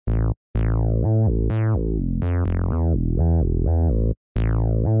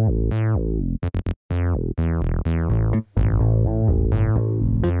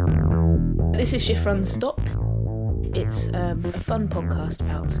This is Shift Run Stop. It's a fun podcast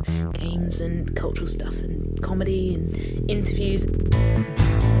about games and cultural stuff and comedy and interviews.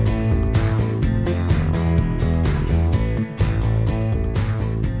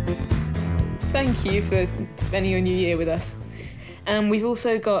 Thank you for spending your New Year with us. We've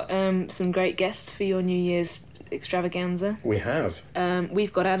also got some great guests for your New Year's extravaganza. We have.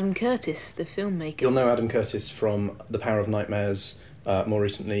 We've got Adam Curtis, the filmmaker. You'll know Adam Curtis from The Power of Nightmares. More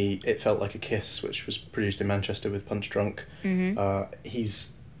recently, It Felt Like a Kiss, which was produced in Manchester with Punch Drunk. Mm-hmm.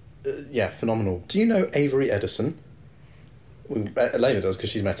 He's, phenomenal. Do you know Avery Edison? Well, Elena does because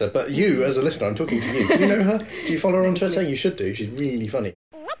she's met her, but you, as a listener, I'm talking to you. Do you know her? Do you follow her on Twitter? You should do. She's really funny.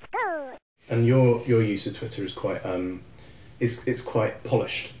 And your use of Twitter is quite it's quite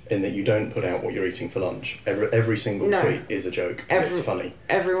polished in that you don't put out what you're eating for lunch. Every single tweet is a joke. It's funny.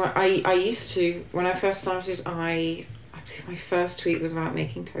 Everyone, I used to, when I first started, I believe my first tweet was about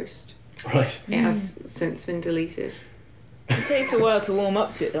making toast. Right. It has since been deleted. It takes a while to warm up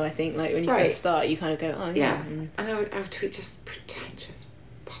to it, though. I think, like when you first start, you kind of go, "Oh yeah." And I would tweet just pretentious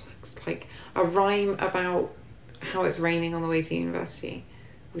bollocks, like a rhyme about how it's raining on the way to university,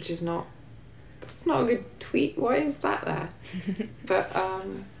 which is not. That's not a good tweet. Why is that there? But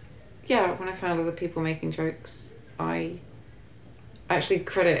when I found other people making jokes, I actually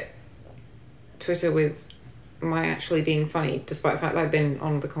credit Twitter with my actually being funny, despite the fact that I've been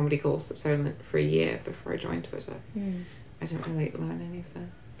on the comedy course at Solent for a year before I joined Twitter. I didn't really learn any of that.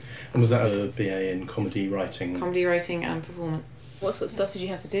 And was that a BA in comedy writing? Comedy writing and performance. What sort of stuff did you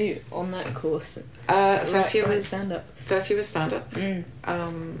have to do on that course? First year was stand-up. First year was stand-up.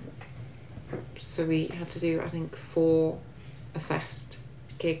 So we had to do, I think, 4 assessed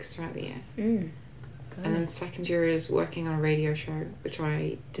gigs throughout the year. And then second year is working on a radio show, which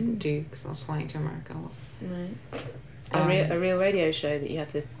I didn't do because I was flying to America a lot. Right. A real radio show that you had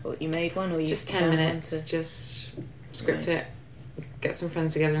to, you made one, or you just 10 minutes, just script it, get some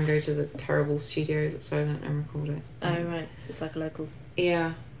friends together and go to the terrible studios at Solent and record it. Oh right, so it's like a local.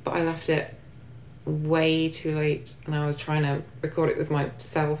 Yeah, but I left it way too late, and I was trying to record it with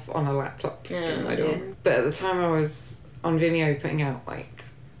myself on a laptop in my dorm. Yeah. But at the time I was on Vimeo putting out like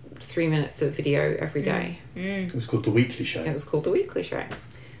 3 minutes of video every day. It was called The Weekly Show. It was called The Weekly Show.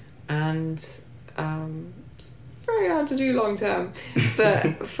 And it's very hard to do long term.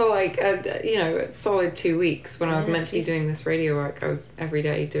 But for like, a solid 2 weeks when I was meant to be doing this radio work, I was every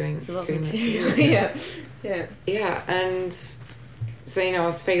day doing 3 minutes of video. Yeah, and so, I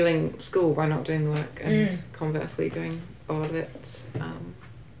was failing school by not doing the work and conversely doing a lot of it on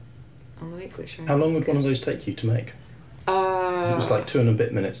The Weekly Show. How long would one of those take you to make? It was like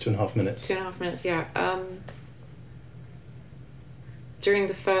 2.5 minutes. 2.5 minutes, yeah. During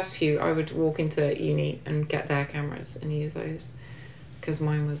the first few, I would walk into uni and get their cameras and use those because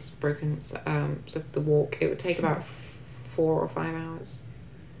mine was broken. So the walk, it would take about 4 or 5 hours.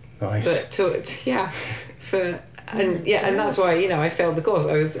 Nice. But and that's why I failed the course.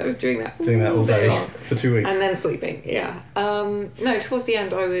 I was doing that all day long for 2 weeks and then sleeping. No, towards the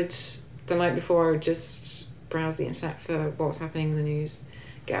end the night before I would just browse the internet for what was happening in the news,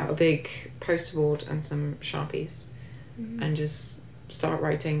 get out a big poster board and some Sharpies and just start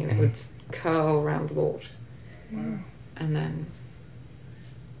writing, and it would curl around the board. And then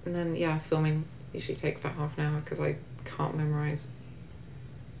filming usually takes about half an hour because I can't memorise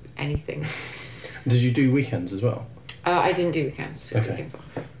anything. Did you do weekends as well? I didn't do weekends. Okay. Weekends off.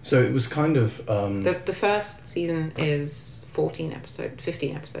 So it was kind of... The first season is 15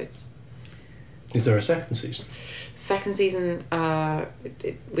 episodes. Is there a second season? Second season,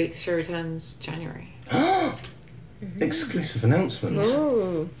 Weekly Show returns January. Exclusive announcement.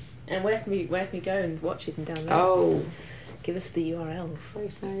 Ooh. And where can we go and watch it and download it? Oh. Give us the URLs.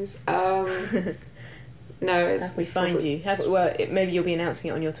 Christ knows. No, it's... How can we find you? Maybe you'll be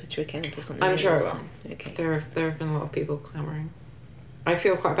announcing it on your Twitter account or something. I'm sure I will. Okay. There have been a lot of people clamouring. I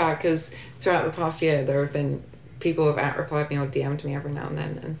feel quite bad because throughout the past year there have been people who have replied me or DM'd me every now and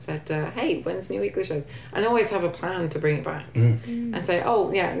then and said, hey, when's new weekly shows? And I always have a plan to bring it back and say,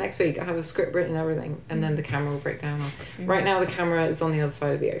 oh yeah, next week I have a script written and everything, and then the camera will break down. Right now the camera is on the other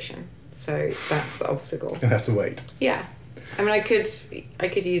side of the ocean, so that's the obstacle. You'll have to wait. Yeah. I mean, I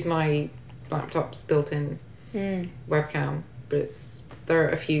could use my laptop's built-in webcam, but there are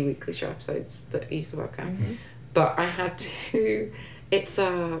a few weekly show episodes that use the webcam. But I had to... It's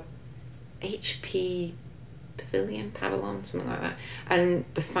a HP pavilion, something like that. And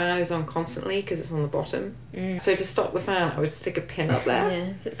the fan is on constantly because it's on the bottom. So to stop the fan, I would stick a pin up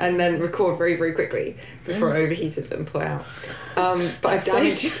there and then record very, very quickly before it overheated and pull out. But I've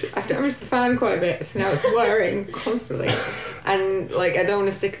damaged the fan quite a bit, so now it's whirring constantly. And like, I don't want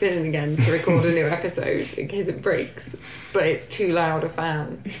to stick a pin in again to record a new episode in case it breaks. But it's too loud a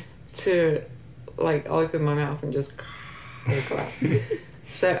fan to like open my mouth and just pull out.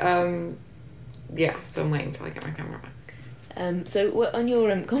 So so I'm waiting till I get my camera back. So on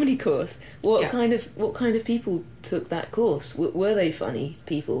your comedy course, what kind of people took that course? Were they funny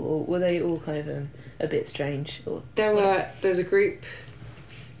people, or were they all kind of a bit strange? Or there's a group.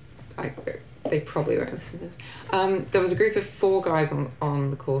 They probably won't listen to this. There was a group of 4 guys on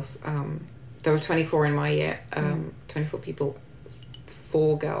the course. There were 24 in my year. 24 people,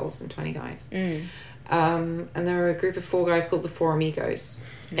 4 girls and 20 guys. And there were a group of 4 guys called the Four Amigos,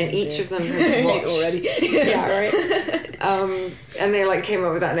 and each of them had watched already. Yeah, right. And they like came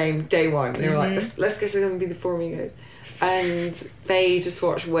up with that name day one. They were like, let's guess they're going to be the Four Amigos, and they just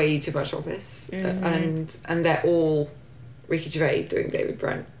watched way too much Office, and they're all Ricky Gervais doing David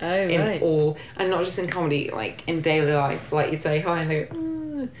Brent all, and not just in comedy, like in daily life, like you'd say hi and they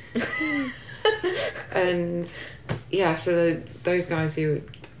go, and so those guys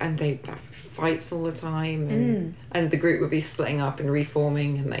and they have fights all the time, and the group would be splitting up and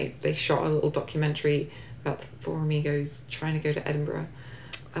reforming, and they shot a little documentary about the Four Amigos trying to go to Edinburgh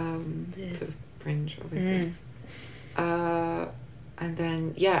for the Fringe, obviously. And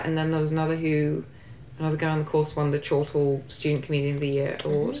then there was another guy on the course won the Chortle Student Comedian of the Year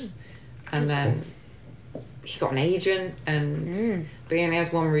award, and then he got an agent, but he only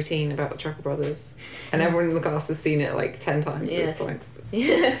has one routine about the Chuckle Brothers, and everyone in the cast has seen it like 10 times at this point.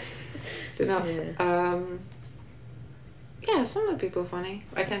 Just enough. Some of the people are funny.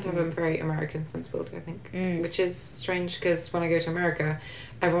 I tend to have a very American sensibility, I think, which is strange because when I go to America,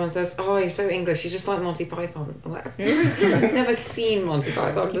 everyone says, "Oh, you're so English. You're just like Monty Python." I'm like, I've never seen Monty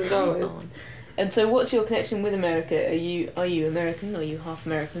Python to start with. And so, what's your connection with America? Are you American? Are you half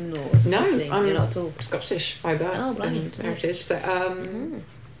American or something? No, you're not at all. Scottish by birth and heritage. So,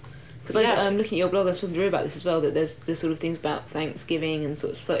 because I'm looking at your blog, I was talking to Drew about this as well. That there's sort of things about Thanksgiving and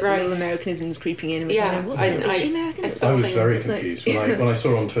sort of little Americanisms creeping in. And what's is she American? I was very confused when I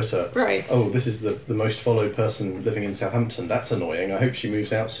saw on Twitter. Right. Oh, this is the most followed person living in Southampton. That's annoying. I hope she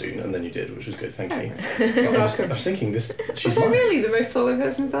moves out soon. And then you did, which was good. Thank you. But I was thinking this. Was I really the most followed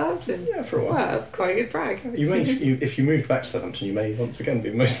person in Southampton? Yeah, for a while. Wow, that's quite a good brag. You may, if you move back to Southampton, you may once again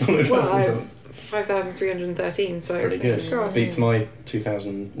be the most followed person in Southampton. 5,313. So pretty good. Sure. Beats my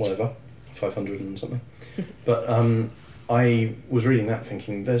 2,000 whatever. 500 and something. But I was reading that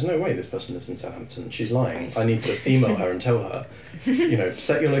thinking, there's no way this person lives in Southampton. She's lying. Right. I need to email her and tell her,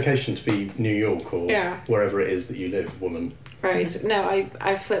 set your location to be New York or wherever it is that you live, woman. Right. No,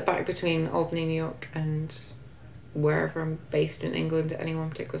 I flip back between Albany, New York and wherever I'm based in England at any one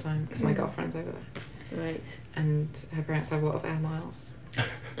particular time because my girlfriend's over there. Right. And her parents have a lot of air miles.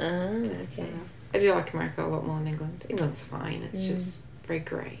 Okay. I do like America a lot more than England. England's fine. It's just very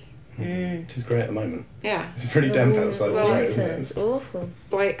grey. It is grey at the moment. Yeah. It's pretty damp outside today, isn't it? It's awful.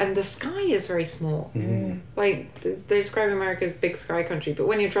 Like, and the sky is very small. Like, they describe America as big sky country, but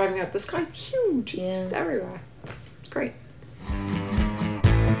when you're driving up, the sky's huge. It's everywhere. It's great.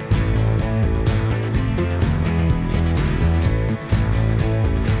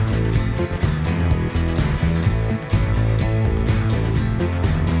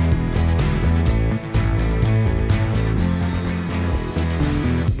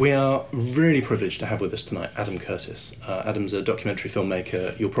 We are really privileged to have with us tonight Adam Curtis. Adam's a documentary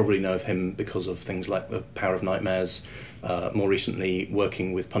filmmaker. You'll probably know of him because of things like The Power of Nightmares. More recently,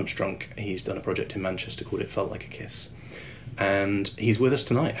 working with Punch Drunk, he's done a project in Manchester called It Felt Like a Kiss. And he's with us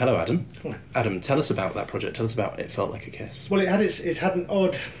tonight. Hello, Adam. Hello. Adam, tell us about that project. Tell us about It Felt Like a Kiss. Well, it had an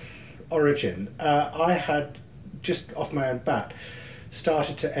odd origin. I had, just off my own bat,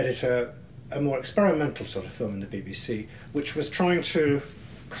 started to edit a more experimental sort of film in the BBC, which was trying to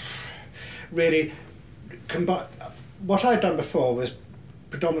really combine. What I'd done before was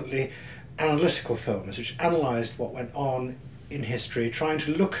predominantly analytical films, which analysed what went on in history, trying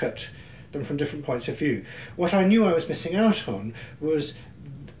to look at them from different points of view. What I knew I was missing out on was,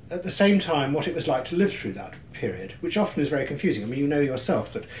 at the same time, what it was like to live through that period, which often is very confusing. I mean, you know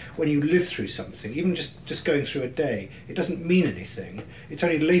yourself that when you live through something, even just going through a day, it doesn't mean anything. It's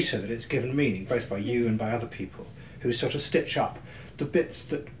only later that it's given meaning, both by you and by other people, who sort of stitch up the bits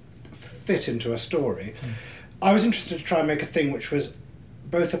that fit into a story. I was interested to try and make a thing which was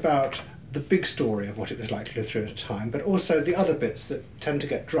both about the big story of what it was like to live through at a time, but also the other bits that tend to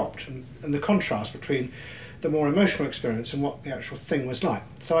get dropped, and the contrast between the more emotional experience and what the actual thing was like.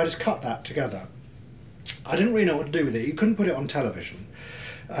 So I just cut that together. I didn't really know what to do with it. You couldn't put it on television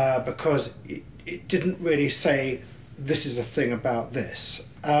because it didn't really say, this is a thing about this.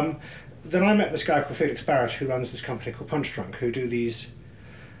 Then I met this guy called Felix Barrett, who runs this company called Punch Drunk, who do these,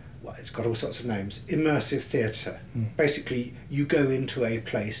 well, it's got all sorts of names, immersive theatre. Basically, you go into a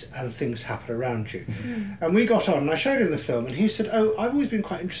place and things happen around you. And we got on, and I showed him the film, and he said, oh, I've always been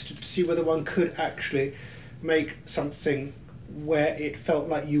quite interested to see whether one could actually make something where it felt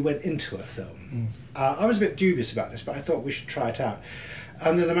like you went into a film. I was a bit dubious about this, but I thought we should try it out.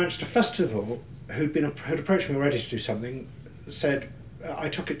 And then the Manchester Festival, who'd approached me already to do something, said, I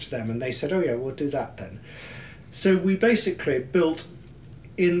took it to them, and they said, oh yeah, we'll do that then. So we basically built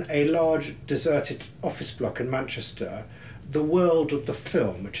in a large deserted office block in Manchester the world of the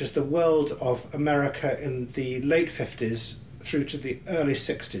film, which is the world of America in the late 50s through to the early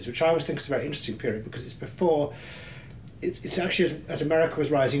 60s, which I always think is a very interesting period because it's before, it's actually as America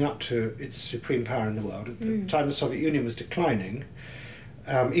was rising up to its supreme power in the world. At the time the Soviet Union was declining,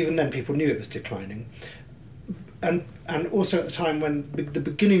 even then people knew it was declining. And also at the time when the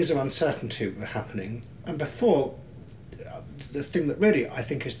beginnings of uncertainty were happening, and before, the thing that really I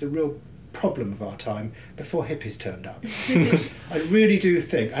think is the real problem of our time, before hippies turned up. Because I really do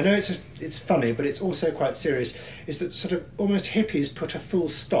think, I know it's funny, but it's also quite serious, is that sort of almost hippies put a full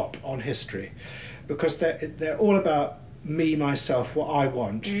stop on history, because they're all about me, myself, what I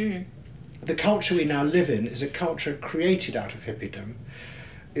want. The culture we now live in is a culture created out of hippiedom.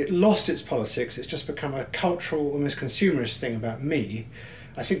 It lost its politics, it's just become a cultural, almost consumerist thing about me.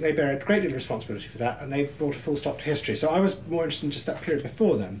 I think they bear a great deal of responsibility for that, and they've brought a full stop to history. So I was more interested in just that period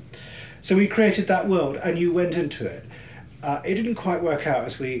before then. So we created that world, and you went into it. It didn't quite work out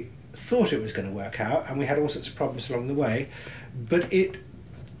as we thought it was going to work out, and we had all sorts of problems along the way. But it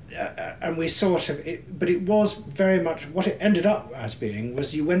was very much, what it ended up as being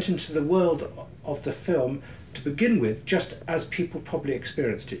was you went into the world of the film to begin with, just as people probably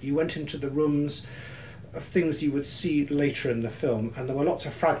experienced it. You went into the rooms of things you would see later in the film, and there were lots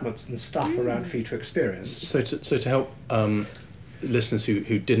of fragments and stuff around for you to experience. So to help listeners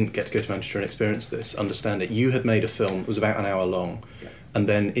who didn't get to go to Manchester and experience this understand it, you had made a film, it was about an hour long, and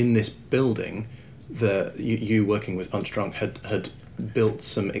then in this building, you working with Punch Drunk had built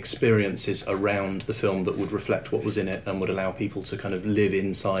some experiences around the film that would reflect what was in it and would allow people to kind of live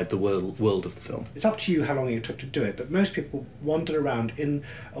inside the world of the film. It's up to you how long it took to do it, but most people wandered around in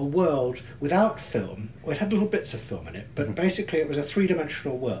a world without film, or it had little bits of film in it, but basically it was a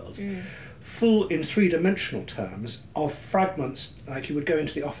three-dimensional world, full in three-dimensional terms of fragments. Like you would go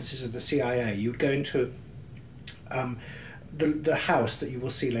into the offices of the CIA, you would go into the house that you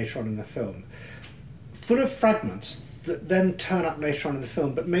will see later on in the film, full of fragments that then turn up later on in the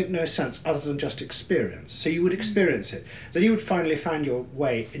film but make no sense other than just experience. So you would experience it. Then you would finally find your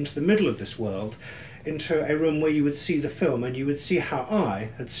way into the middle of this world, into a room where you would see the film, and you would see how I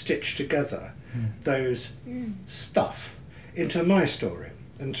had stitched together those stuff into my story,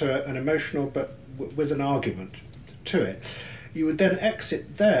 into an emotional but with an argument to it. You would then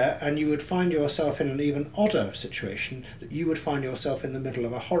exit there, and you would find yourself in an even odder situation, that you would find yourself in the middle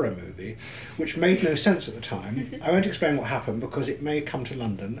of a horror movie, which made no sense at the time. I won't explain what happened because it may come to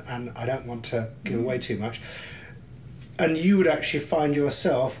London, and I don't want to give away too much. And you would actually find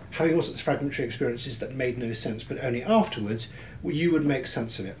yourself having all sorts of fragmentary experiences that made no sense, but only afterwards you would make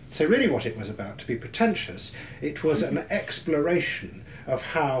sense of it. So really what it was about, to be pretentious, it was an exploration of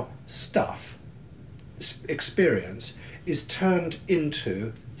how stuff, experience, is turned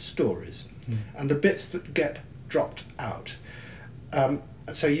into stories, and the bits that get dropped out.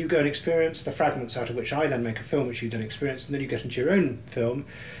 So you go and experience the fragments out of which I then make a film which you then experience, and then you get into your own film,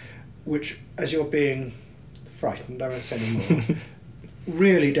 which, as you're being frightened, I won't say any more,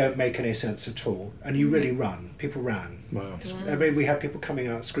 really don't make any sense at all, and you really run. People ran. Wow. I mean, we had people coming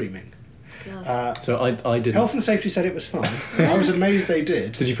out screaming. So I didn't... Health and Safety said it was fine. I was amazed they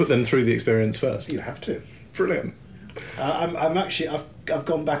did. Did you put them through the experience first? You have to. Brilliant. I'm actually, I've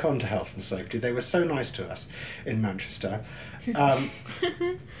gone back onto Health and Safety. They were so nice to us in Manchester. We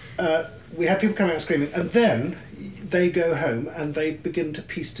had people coming out screaming, and then they go home and they begin to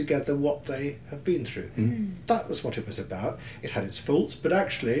piece together what they have been through. That was what it was about. It had its faults, but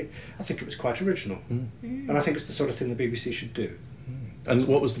actually I think it was quite original. And I think it's the sort of thing the BBC should do. And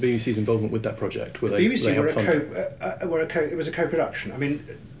what was the BBC's involvement with that project? The BBC it was a co-production. I mean,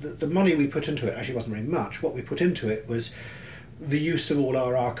 the money we put into it actually wasn't very much. What we put into it was the use of all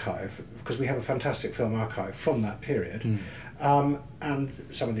our archive, because we have a fantastic film archive from that period, and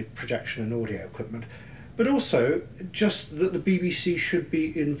some of the projection and audio equipment. But also, just that the BBC should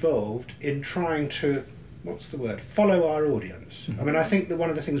be involved in trying to what's the word? Follow our audience. I mean, I think that one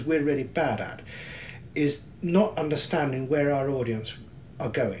of the things we're really bad at is not understanding where our audience are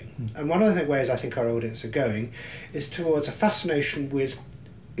going. And one of the ways I think our audience are going is towards a fascination with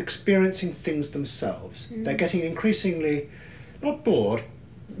experiencing things themselves. They're getting increasingly, not bored,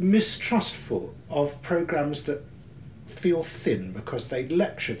 mistrustful of programmes that feel thin because they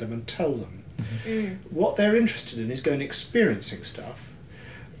lecture them and tell them. What they're interested in is going and experiencing stuff.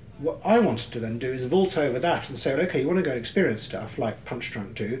 What I wanted to then do is vault over that and say, okay, you want to go and experience stuff like Punch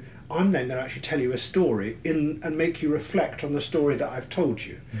Drunk do, I'm then going to actually tell you a story and make you reflect on the story that I've told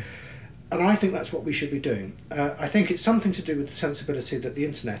you. And I think that's what we should be doing. I think it's something to do with the sensibility that the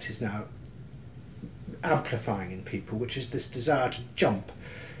internet is now amplifying in people, which is this desire to jump.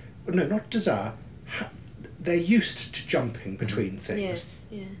 No, not desire. They're used to jumping between things. Yes,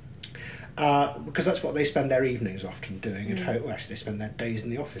 yeah. Because that's what they spend their evenings often doing at home. Well, actually, they spend their days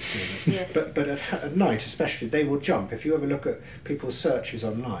in the office doing it. Yes. But at night, especially, they will jump. If you ever look at people's searches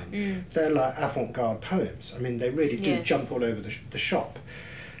online, they're like avant-garde poems. I mean, they really do jump all over the shop.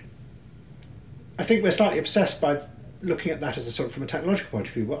 I think we're slightly obsessed by looking at that as a sort of from a technological point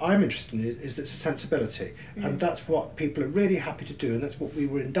of view. What I'm interested in is it's a sensibility, and that's what people are really happy to do, and that's what we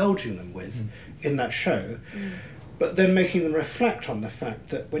were indulging them with in that show. But then making them reflect on the fact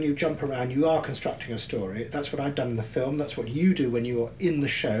that when you jump around, you are constructing a story. That's what I've done in the film. That's what you do when you're in the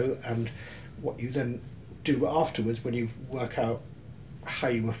show, and what you then do afterwards when you work out how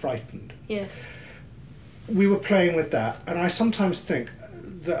you were frightened. Yes. We were playing with that, and I sometimes think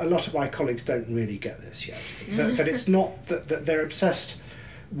that a lot of my colleagues don't really get this yet. That it's not that they're obsessed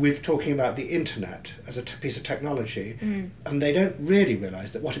with talking about the internet as a piece of technology, and they don't really realise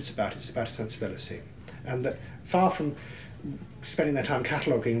that what it's about is about a sensibility. And that far from spending their time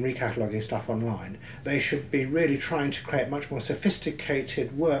cataloguing and recataloguing stuff online, they should be really trying to create much more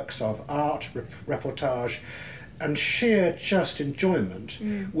sophisticated works of art, reportage, and sheer just enjoyment,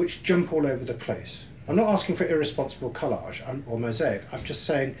 which jump all over the place. I'm not asking for irresponsible collage or mosaic. I'm just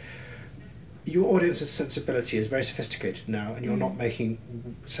saying your audience's sensibility is very sophisticated now, and you're not making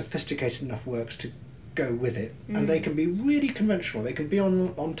sophisticated enough works to go with it, and they can be really conventional. They can be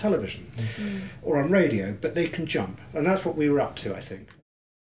on television or on radio, but they can jump, and that's what we were up to, I think.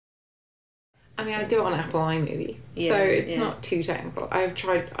 I mean, I do it on Apple iMovie, so it's not too technical. I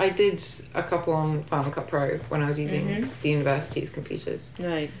did a couple on Final Cut Pro when I was using the university's computers.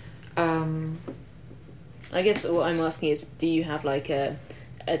 Right. I guess what I'm asking is, do you have like a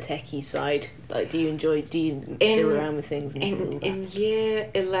techie side? Like, do you fiddle around with things? In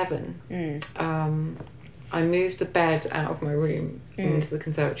year 11, I moved the bed out of my room into the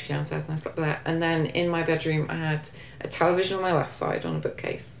conservatory downstairs, and I slept there. And then in my bedroom, I had a television on my left side on a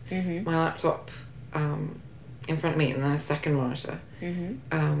bookcase, my laptop in front of me, and then a second monitor, and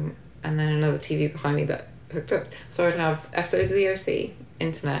then another TV behind me that hooked up. So I'd have episodes of the OC,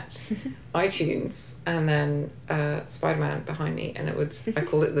 internet, iTunes, and then Spider-Man behind me, and I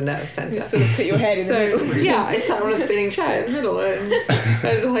called it the nerve centre. You sort of put your head in the middle. Yeah, I sat on a spinning chair in the middle, and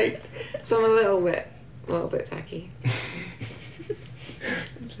so I'm a little bit tacky.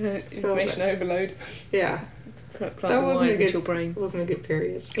 Information overload. Yeah. That wasn't a good brain. Wasn't a good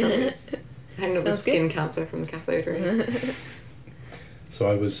period. I ended up with skin cancer from the cathode rays.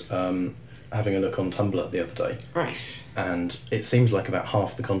 So I was having a look on Tumblr the other day. Right. And it seems like about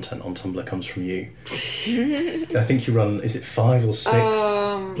half the content on Tumblr comes from you. I think you run, is it 5 or 6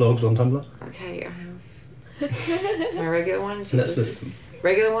 blogs on Tumblr? Okay, I have my regular one, Let's list them.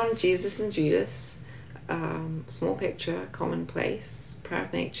 Regular one, Jesus and Judas, Small Picture, Commonplace,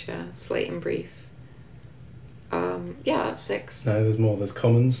 Proud Nature, Slate and Brief. Yeah, that's 6. No, there's more. There's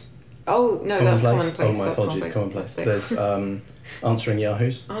Commons. Oh, no, that's Commonplace. Oh, my apologies, Commonplace. There's Answering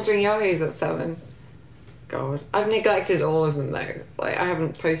Yahoos. Answering Yahoos, that's 7. God. I've neglected all of them, though. Like, I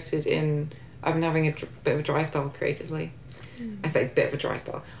haven't posted I've been having a bit of a dry spell creatively. I say bit of a dry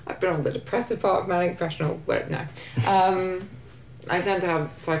spell. I've been on the depressive part of manic depression, no. I tend to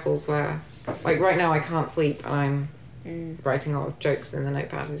have cycles where, like right now I can't sleep and I'm writing a lot of jokes in the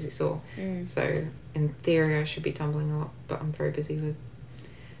notepad, as you saw. So in theory I should be tumbling a lot, but I'm very busy with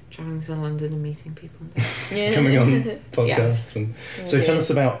travelling to London and meeting people. Coming on podcasts. And so tell us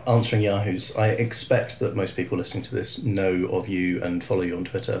about Answering Yahoos. I expect that most people listening to this know of you and follow you on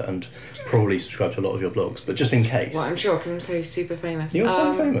Twitter and probably subscribe to a lot of your blogs, but just in case. Well, I'm sure, because I'm so super famous. You're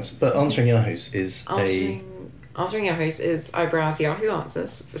so famous. But Answering Yahoos is Answering Yahoos is I browse Yahoo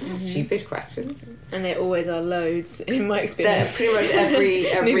Answers for stupid questions. And there always are loads, in my experience. Pretty much every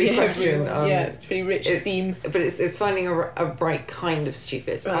question. It's pretty rich theme. But it's finding a right kind of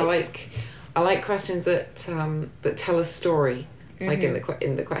stupid. Right. I like questions that tell a story, like in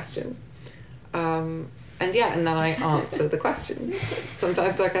the question. And And then I answer the questions.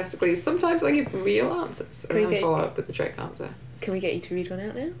 Sometimes sarcastically, sometimes I give real answers. And then follow up with the joke answer. Can we get you to read one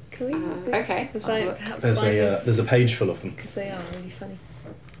out now? Can we? Okay. There's a page full of them. Because they are really funny.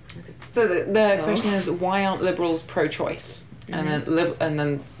 So the question is, why aren't liberals pro-choice? And then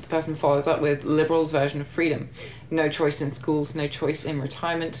the person follows up with liberals' version of freedom. No choice in schools, no choice in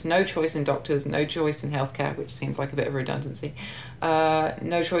retirement, no choice in doctors, no choice in healthcare, which seems like a bit of redundancy,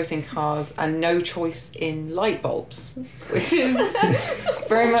 no choice in cars, and no choice in light bulbs, which is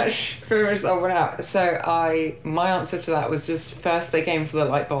very much the one out. So my answer to that was just, first they came for the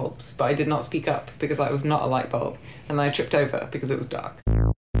light bulbs, but I did not speak up because I was not a light bulb, and then I tripped over because it was dark.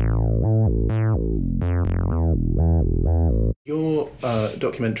 Your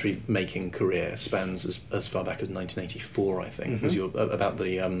documentary making career spans as far back as 1984, I think. Was about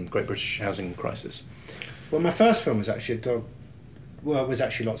the Great British Housing Crisis. Well, my first film was actually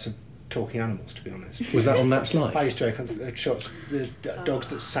lots of talking animals, to be honest. Was that on That's Life? I used to make shots with dogs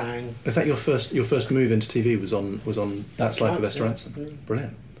that sang. Is that your first move into TV? Was on That's Life with Esther Rantzen?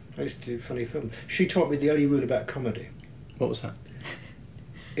 Brilliant. I used to do funny films. She taught me the only rule about comedy. What was that?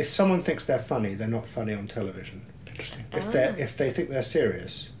 If someone thinks they're funny, they're not funny on television. If they think they're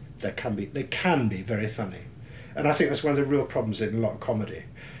serious, they can be very funny, and I think that's one of the real problems in a lot of comedy.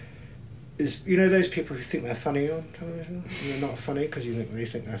 Is those people who think they're funny on television, and they're not funny because you think they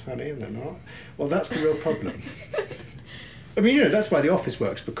think they're funny and they're not. Well, that's the real problem. I mean, that's why The Office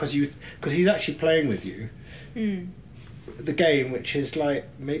works, because he's actually playing with you. The game, which is like,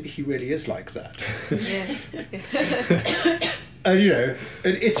 maybe he really is like that. Yes. And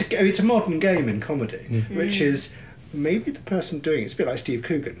it's a modern game in comedy, which is, maybe the person doing it's a bit like Steve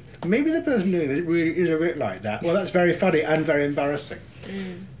Coogan. Maybe the person doing it really is a bit like that. Well, that's very funny and very embarrassing.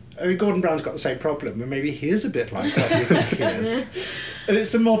 I mean, Gordon Brown's got the same problem, and maybe he is a bit like what you think he is. And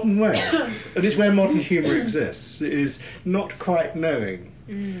it's the modern way, and it's where modern humour exists. It is not quite knowing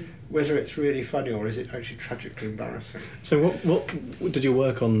whether it's really funny or is it actually tragically embarrassing. So what did your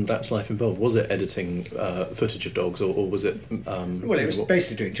work on That's Life involve? Was it editing footage of dogs, or was it... well, it was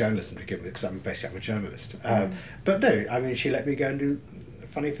basically doing journalism to begin with, because I'm a journalist. But no, I mean, she let me go and do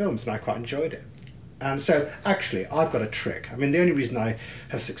funny films, and I quite enjoyed it. And so, actually, I've got a trick. I mean, the only reason I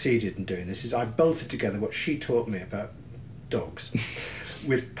have succeeded in doing this is I bolted together what she taught me about dogs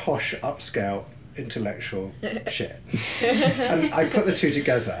with posh, upscale, intellectual shit. And I put the two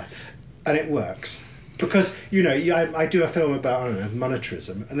together, and it works. Because, I do a film about, I don't know,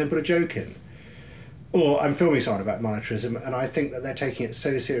 monetarism, and then put a joke in. Or I'm filming someone about monetarism, and I think that they're taking it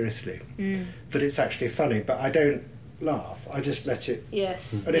so seriously that it's actually funny, but I don't laugh. I just let it...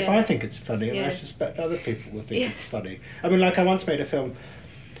 Yes. And if I think it's funny, and I suspect other people will think it's funny. I mean, like, I once made a film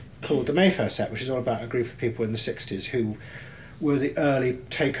called The Mayfair Set, which is all about a group of people in the 60s who were the early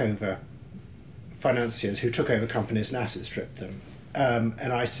takeover financiers who took over companies and asset stripped them.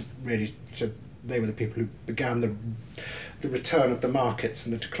 And I really said they were the people who began the return of the markets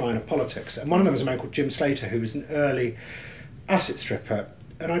and the decline of politics. And one of them was a man called Jim Slater, who was an early asset stripper.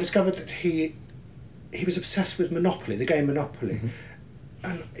 And I discovered that he was obsessed with Monopoly, the game Monopoly.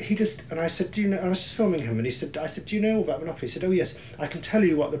 And I said, do you know, I was just filming him, and I said, do you know all about Monopoly? He said, oh yes, I can tell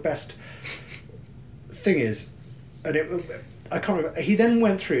you what the best thing is. And I can't remember. He then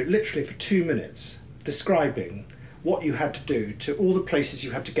went through, literally for 2 minutes, describing what you had to do to all the places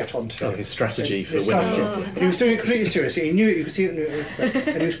you had to get onto. His strategy for winning. winning. He was doing it completely seriously. He knew it, you could see it,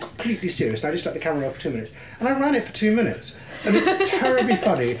 and he was completely serious. And I just let the camera off for 2 minutes. And I ran it for 2 minutes. And it's terribly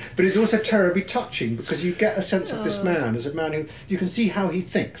funny, but it's also terribly touching, because you get a sense of this man as a man who, you can see how he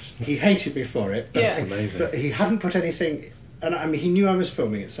thinks. He hated me for it, but, That's amazing. but he hadn't put anything, and I mean, he knew I was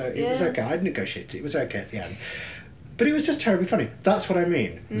filming it, so it was okay. I negotiated it. It was okay at the end. But it was just terribly funny. That's what I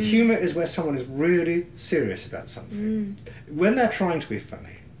mean. Humour is where someone is really serious about something. When they're trying to be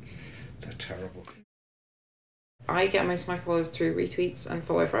funny, they're terrible. I get most of my followers through retweets and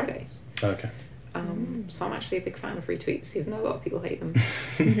Follow Fridays. Okay. So I'm actually a big fan of retweets, even though a lot of people hate them.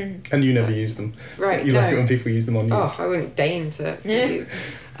 And you never use them. Right, You no. like it when people use them on you. Oh, I wouldn't deign to use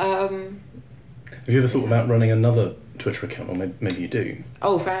them. Have you ever thought about running another Twitter account, or maybe you do?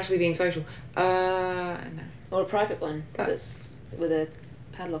 Oh, for actually being social? No. Or a private one that's with a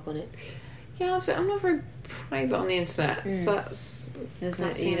padlock on it. Yeah, so I'm not very private on the internet. So You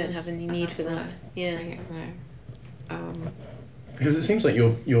don't have any need for that. Yeah. Because it seems like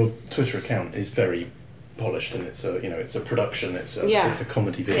your Twitter account is very polished, and it's a production. It's a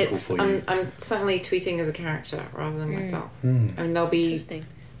comedy vehicle for you. I'm certainly tweeting as a character rather than myself. I mean, there'll be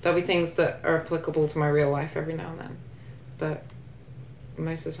things that are applicable to my real life every now and then, but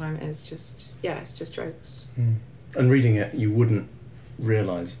most of the time it's just jokes. And reading it, you wouldn't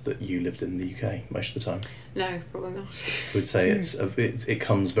realise that you lived in the UK most of the time. No, probably not. I would say it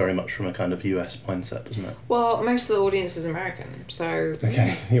comes very much from a kind of US mindset, doesn't it? Well, most of the audience is American, so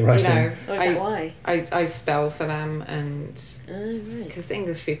Okay, you're right. you know, Oh, is that why? I spell for them, and Oh, right. because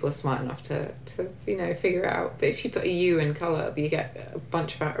English people are smart enough to figure it out. But if you put a U in colour, you get a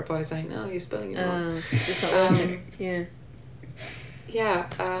bunch of out replies saying, "No, you're spelling it wrong." Oh, so it's just not working. Yeah.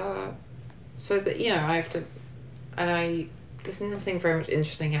 Yeah. So that I have to, and there's nothing very much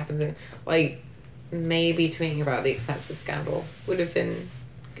interesting happens. Like maybe tweeting about the expenses scandal would have been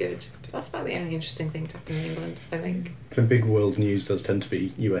good. But that's about the only interesting thing to happen in England, I think. The big world news does tend to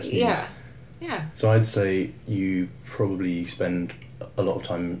be US news. Yeah. So I'd say you probably spend a lot of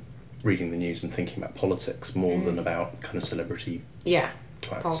time reading the news and thinking about politics more than about kind of celebrity Yeah.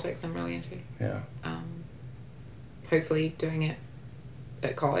 twats. Politics I'm really into. Yeah. Hopefully doing it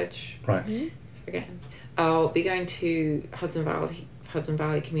at college Right. again. I'll be going to Hudson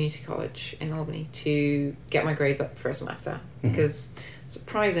Valley Community College in Albany to get my grades up for a semester because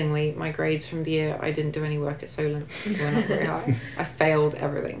surprisingly my grades from the year I didn't do any work at Solent were not very high. I failed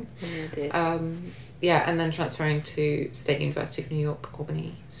everything. Oh, dear. And then transferring to State University of New York,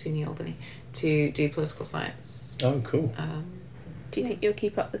 SUNY Albany, to do political science. Oh, cool. Do you think you'll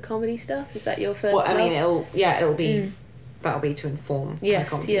keep up the comedy stuff? Is that your first Well, I mean, love? it'll be that'll be to inform. Yes,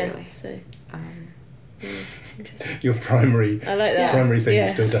 comedy, yeah. Really. So, interesting. Your primary I like that. primary thing yeah.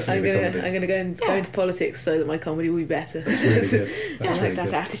 is still definitely I'm comedy. gonna go into politics so that my comedy will be better. That's really good. I That's like really that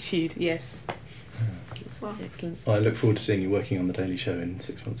good. attitude. Yes. Well, Excellent. I look forward to seeing you working on the Daily Show in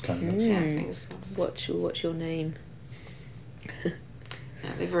 6 months' time. That's- yeah, fingers crossed. What's your name? Yeah,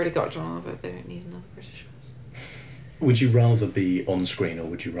 they've already got John Oliver. They don't need another British person. Would you rather be on screen or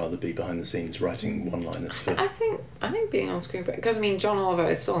would you rather be behind the scenes writing one-liners for? I think being on screen, because I mean John Oliver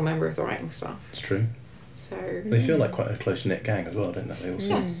is still a member of the writing staff, It's true. so They feel like quite a close-knit gang as well, don't they? They all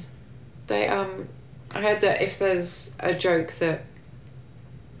sort of- yes, they I heard that if there's a joke that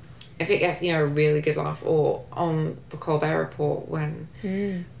if it gets a really good laugh, or on the Colbert Report when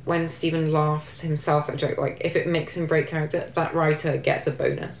Stephen laughs himself at a joke, like if it makes him break character, that writer gets a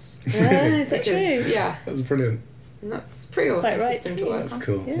bonus. Is that Which true? is- yeah, That's brilliant. and that's a pretty awesome Quite right, system to yeah. work That's on.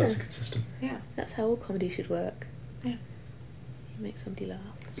 cool. Yeah. That's a good system. Yeah, That's how all comedy should work. Yeah. You make somebody laugh.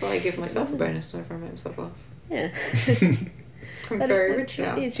 that's why I give myself a bonus whenever I make myself laugh. Yeah. I'm That very is- rich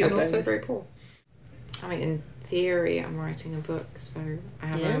now, that is your and also bonus. very poor. I mean, in theory, I'm writing a book, so I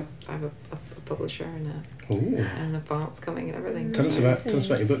have a publisher and Ooh. an advance coming and everything. Tell us so-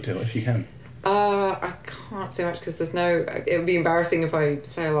 about your book deal if you can. I can't say much because there's no. It would be embarrassing if I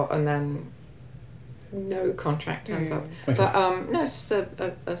say a lot and then no contract turns up. Okay. But no, it's just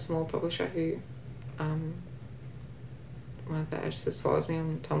a small publisher who, one of the editors follows me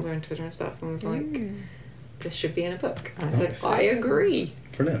on Tumblr and Twitter and stuff, and was like, "This should be in a book." And I Nice. said, "I agree.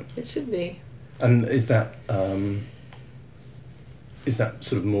 Brilliant. It should be." And is that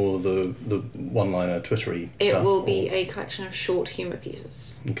sort of more the one-liner Twittery It stuff? will or- be a collection of short humour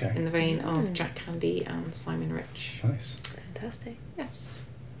pieces Okay. in the vein of Jack Candy and Simon Rich. Nice. Fantastic. Yes.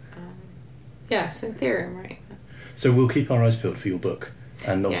 So in theory, I'm writing that. So we'll keep our eyes peeled for your book,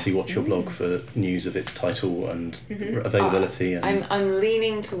 and obviously Yes. watch your blog for news of its title and availability. And I'm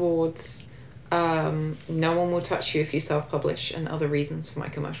leaning towards no one will touch you if you self-publish and other reasons for my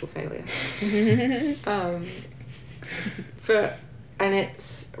commercial failure. And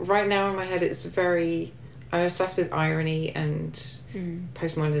it's right now in my head it's very I'm obsessed with irony and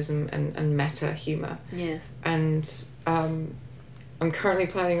postmodernism and meta humour. Yes. And I'm currently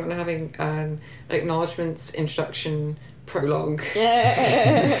planning on having an acknowledgements, introduction, prologue.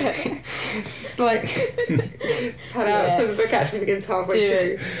 Just like put out so the book actually begins halfway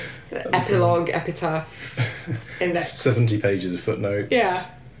Do through. Epilogue, epitaph, index. 70 pages of footnotes. Yeah.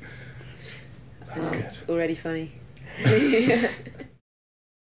 That's good. It's already funny.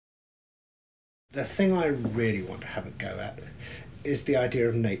 The thing I really want to have a go at is the idea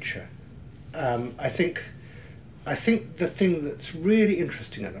of nature. I think the thing that's really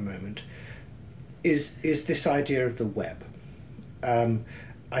interesting at the moment is this idea of the web.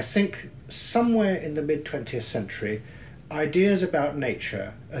 I think somewhere in the mid-20th century, ideas about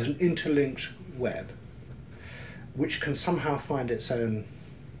nature as an interlinked web, which can somehow find its own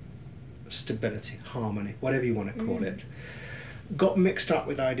stability, harmony, whatever you want to call it, got mixed up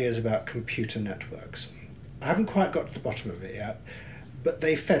with ideas about computer networks. I haven't quite got to the bottom of it yet, but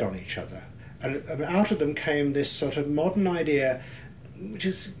they fed on each other. And out of them came this sort of modern idea, which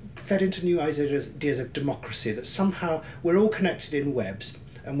is fed into new ideas of democracy, that somehow we're all connected in webs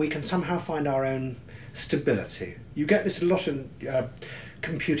and we can somehow find our own stability. You get this a lot in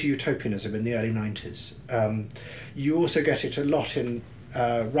computer utopianism in the early 90s. You also get it a lot in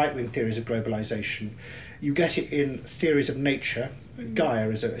right-wing theories of globalization. You get it in theories of nature. Gaia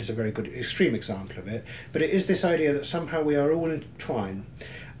is a very good extreme example of it. But it is this idea that somehow we are all intertwined.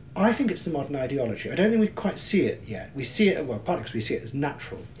 I think it's the modern ideology. I don't think we quite see it yet. We see it, well, partly because we see it as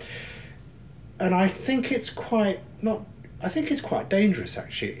natural. And I think it's quite dangerous,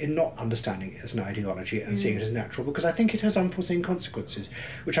 actually, in not understanding it as an ideology and seeing it as natural, because I think it has unforeseen consequences,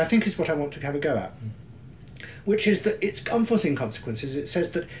 which I think is what I want to have a go at. Which is that its unforeseen consequences, it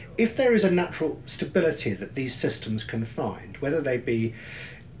says that if there is a natural stability that these systems can find, whether they be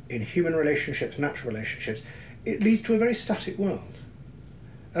in human relationships, natural relationships, it leads to a very static world.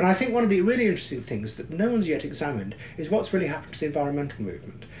 And I think one of the really interesting things that no one's yet examined is what's really happened to the environmental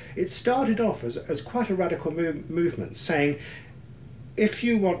movement. It started off as quite a radical movement, saying if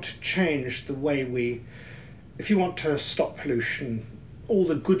you want to change the way if you want to stop pollution, all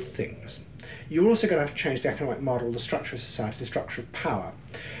the good things, you're also going to have to change the economic model, the structure of society, the structure of power.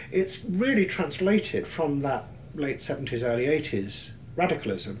 It's really translated from that late 70s, early 80s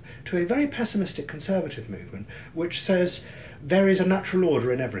radicalism to a very pessimistic conservative movement, which says there is a natural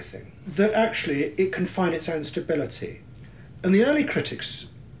order in everything, that actually it can find its own stability. And the early critics,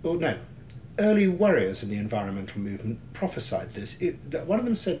 early warriors in the environmental movement prophesied this. One of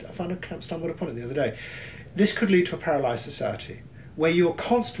them said, I stumbled upon it the other day, this could lead to a paralysed society, where you're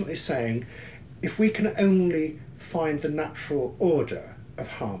constantly saying, if we can only find the natural order of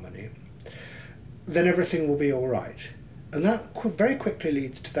harmony, then everything will be all right. And that very quickly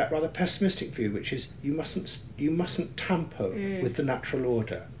leads to that rather pessimistic view, which is you mustn't tamper with the natural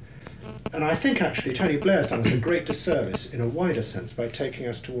order. And I think actually Tony Blair's done us a great disservice in a wider sense by taking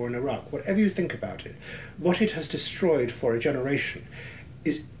us to war in Iraq. Whatever you think about it, what it has destroyed for a generation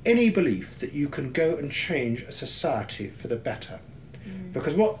is any belief that you can go and change a society for the better.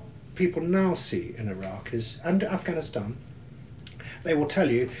 Because what people now see in Iraq and Afghanistan, they will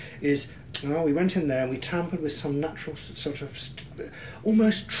tell you is, we went in there and we tampered with some natural sort of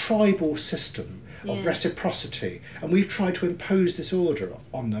almost tribal system of reciprocity, and we've tried to impose this order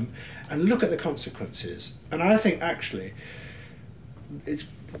on them, and look at the consequences. And I think actually it's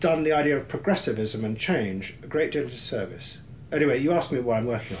done the idea of progressivism and change a great deal of disservice. Anyway, you asked me what I'm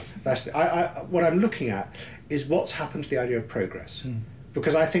working on. What I'm looking at is what's happened to the idea of progress.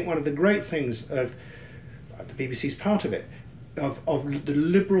 Because I think one of the great things of the BBC's part of it, of the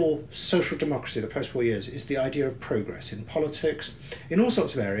liberal social democracy of the post-war years, is the idea of progress in politics, in all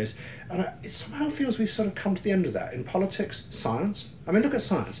sorts of areas. And it somehow feels we've sort of come to the end of that. In politics, science. I mean, look at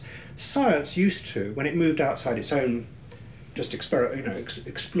science. Science used to, when it moved outside its own just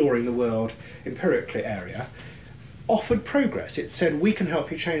exploring the world empirically area, offered progress. It said, we can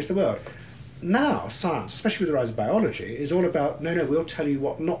help you change the world. Now, science, especially with the rise of biology, is all about, no, we'll tell you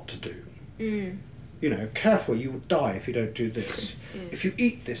what not to do. Careful, you will die if you don't do this. If you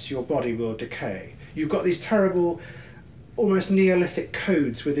eat this, your body will decay. You've got these terrible, almost Neolithic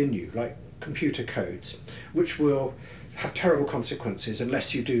codes within you, like computer codes, which will have terrible consequences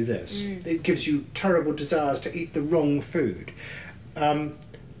unless you do this. It gives you terrible desires to eat the wrong food.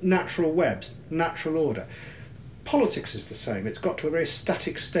 Natural webs, natural order. Politics is the same. It's got to a very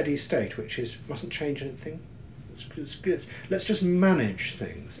static, steady state, which is, mustn't change anything. It's good. Let's just manage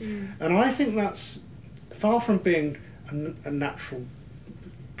things. And I think that's far from being a natural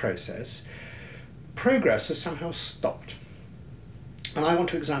process. Progress has somehow stopped. And I want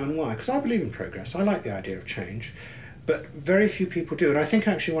to examine why, because I believe in progress. I like the idea of change, but very few people do. And I think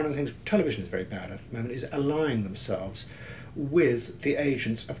actually one of the things television is very bad at the moment is allying themselves with the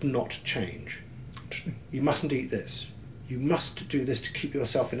agents of not change. You mustn't eat this. You must do this to keep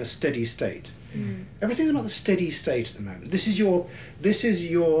yourself in a steady state. Everything's about the steady state at the moment. This is your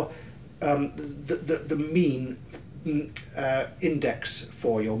the mean index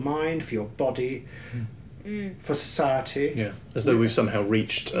for your mind, for your body, for society. Yeah, as though we've somehow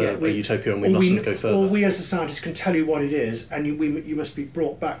reached a utopia and we mustn't go further. Or we as a scientist can tell you what it is, and you must be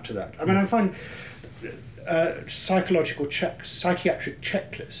brought back to that. I mean, I find psychiatric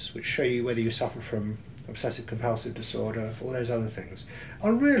checklists, which show you whether you suffer from obsessive compulsive disorder, all those other things,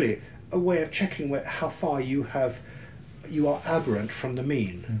 are really a way of checking how far you are aberrant from the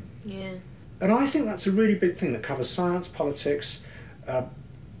mean. And I think that's a really big thing that covers science, politics,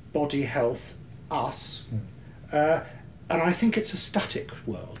 body health, us, and I think it's a static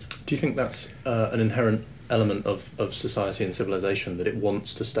world. Do you think that's an inherent element of society and civilization, that it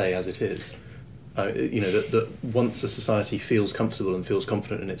wants to stay as it is? That once a society feels comfortable and feels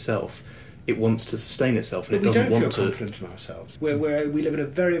confident in itself, it wants to sustain itself and But it we doesn't don't want feel to. confident in ourselves. We live in a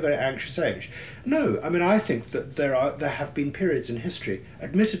very, very anxious age. No, I mean, I think that there have been periods in history,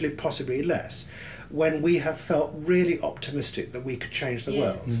 admittedly possibly less, when we have felt really optimistic that we could change the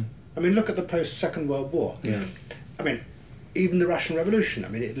world. I mean, look at the post-Second World War. Yeah. I mean, even the Russian Revolution, I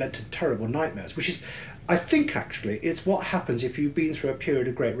mean, it led to terrible nightmares, which is, I think actually, it's what happens if you've been through a period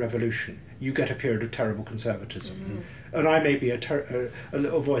of great revolution. You get a period of terrible conservatism. And I may be a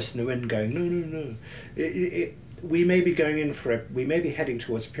little voice in the wind going, no, no, no. We may be going in we may be heading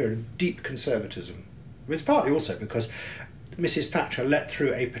towards a period of deep conservatism. I mean, it's partly also because Mrs. Thatcher let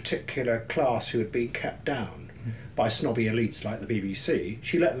through a particular class who had been kept down by snobby elites like the BBC.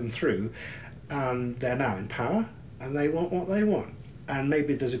 She let them through, and they're now in power, and they want what they want. And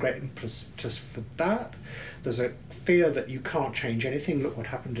maybe there's a great impetus for that. There's a fear that you can't change anything. Look what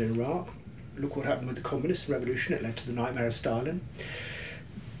happened in Iraq. Look what happened with the communist revolution. It led to the nightmare of Stalin.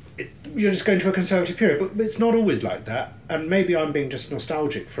 You're just going to a conservative period, but it's not always like that. And maybe I'm being just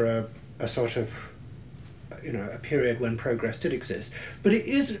nostalgic for a sort of, a period when progress did exist. But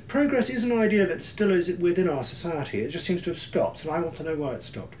progress is an idea that still is within our society. It just seems to have stopped, and I want to know why it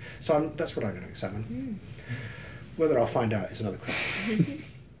stopped. So that's what I'm going to examine. Whether I'll find out is another question.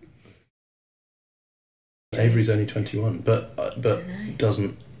 Avery's only 21, but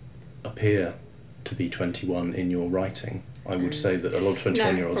doesn't appear to be 21 in your writing. I would say that a lot of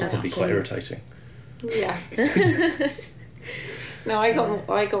 21-year-olds are probably quite irritating. Yeah. No, I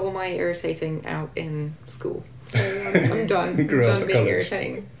got all my irritating out in school. So I'm done. I'm done being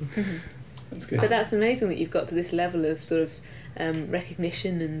irritating. That's good. But that's amazing that you've got to this level of sort of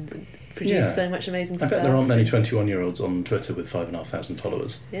recognition and produce so much amazing stuff. I bet there aren't many 21-year-olds on Twitter with 5,500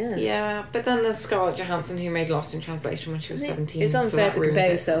 followers. Yeah. Yeah, but then there's Scarlett Johansson who made Lost in Translation when she was 17. It's unfair to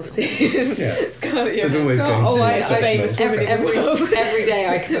compare yourself to Scarlett Johansson. There's always going to be a famous woman in the world. Every day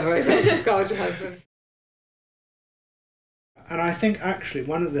I compare myself to Scarlett Johansson. And I think actually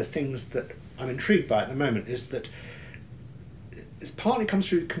one of the things that I'm intrigued by at the moment is that it partly comes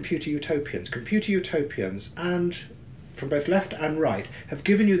through computer utopians. Computer utopians, and from both left and right, have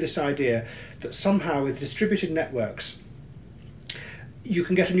given you this idea that somehow with distributed networks you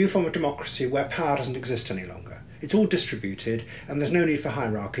can get a new form of democracy where power doesn't exist any longer. It's all distributed and there's no need for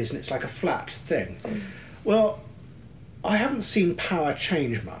hierarchies and it's like a flat thing. Well, I haven't seen power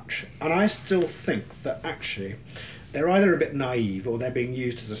change much, and I still think that actually they're either a bit naive or they're being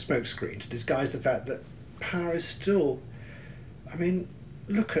used as a smokescreen to disguise the fact that power is still... I mean,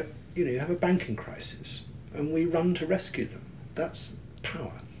 look at, you have a banking crisis and we run to rescue them. That's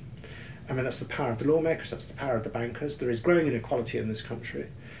power. I mean, that's the power of the lawmakers, that's the power of the bankers. There is growing inequality in this country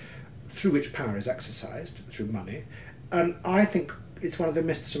through which power is exercised, through money. And I think it's one of the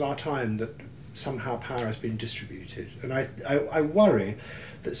myths of our time that somehow power has been distributed. And I worry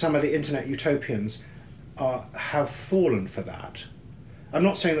that some of the internet utopians have fallen for that. I'm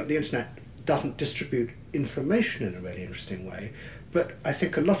not saying that the internet doesn't distribute information in a really interesting way, but I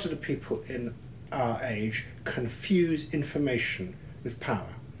think a lot of the people in our age confuse information with power.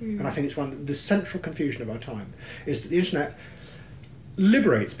 And I think it's one of the central confusion of our time is that the internet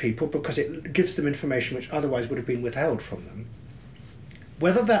liberates people because it gives them information which otherwise would have been withheld from them.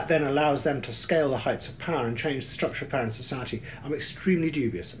 Whether that then allows them to scale the heights of power and change the structure of power in society, I'm extremely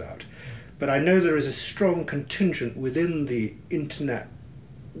dubious about. But I know there is a strong contingent within the internet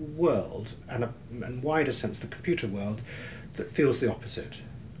world and wider sense the computer world that feels the opposite.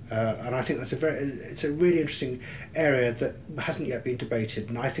 And I think that's it's a really interesting area that hasn't yet been debated,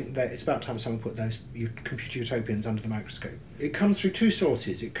 and I think that it's about time someone put those computer utopians under the microscope. It comes through two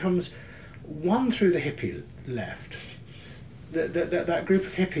sources. It comes, one, through the hippie left, that group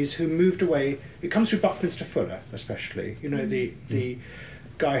of hippies who moved away. It comes through Buckminster Fuller, especially, the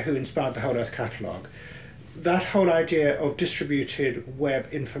guy who inspired the Whole Earth Catalogue. That whole idea of distributed web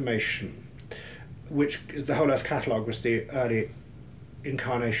information, which the Whole Earth Catalogue was the early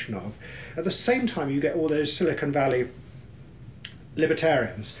incarnation of. At the same time, you get all those Silicon Valley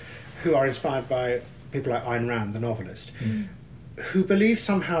libertarians who are inspired by people like Ayn Rand, the novelist, who believe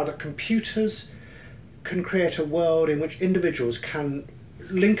somehow that computers can create a world in which individuals can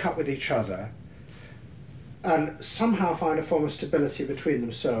link up with each other and somehow find a form of stability between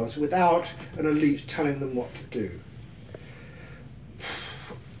themselves without an elite telling them what to do.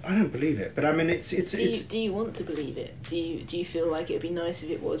 I don't believe it, but I mean, Do you want to believe it? Do you feel like it would be nice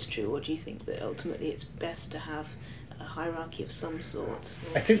if it was true, or do you think that ultimately it's best to have a hierarchy of some sort?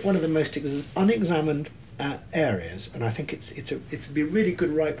 I think one of the most unexamined areas, and I think it'd be a really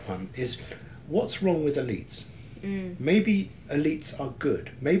good right one, is what's wrong with elites? Maybe elites are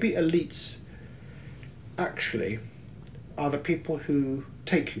good. Maybe elites actually are the people who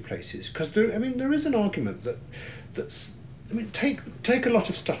take you places. Because there is an argument that's take a lot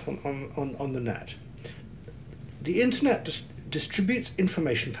of stuff on the net. The internet distributes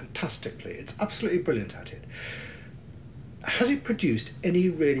information fantastically. It's absolutely brilliant at it. Has it produced any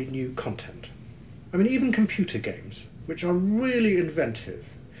really new content? I mean, even computer games, which are really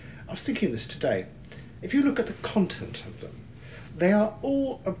inventive. I was thinking this today. If you look at the content of them, they are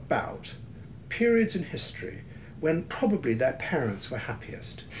all about periods in history when probably their parents were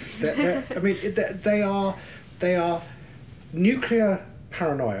happiest. They are nuclear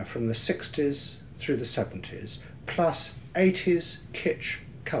paranoia from the 60s through the 70s, plus 80s kitsch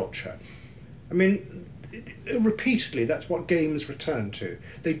culture. I mean, repeatedly, that's what games return to.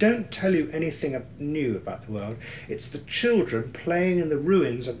 They don't tell you anything new about the world. It's the children playing in the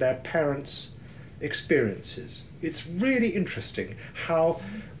ruins of their parents' experiences. It's really interesting how,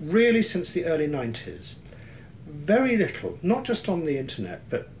 really since the early 90s, very little, not just on the internet,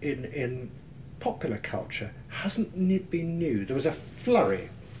 but in popular culture, hasn't been new. There was a flurry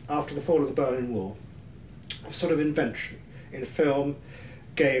after the fall of the Berlin Wall of sort of invention in film,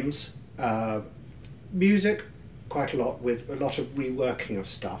 games, music, quite a lot, with a lot of reworking of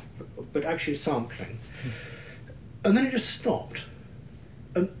stuff, but actually sampling. And then it just stopped.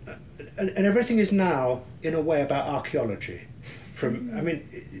 And everything is now, in a way, about archaeology.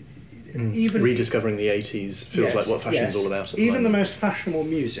 Even rediscovering the 80s feels like what fashion's all about. Even the most fashionable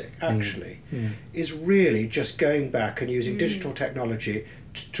music, actually, is really just going back and using digital technology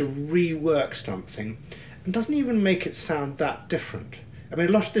to rework something, and doesn't even make it sound that different. I mean,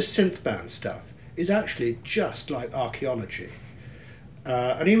 a lot of this synth band stuff is actually just like archaeology.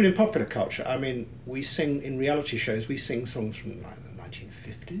 And even in popular culture, I mean, we sing, in reality shows, we sing songs from like the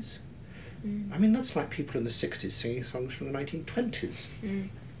 1950s. I mean, that's like people in the 60s singing songs from the 1920s.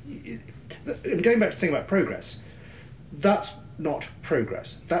 And going back to the thing about progress, that's not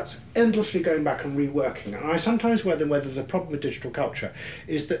progress. That's endlessly going back and reworking. And I sometimes wonder whether the problem with digital culture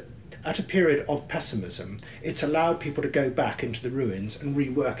is that at a period of pessimism, it's allowed people to go back into the ruins and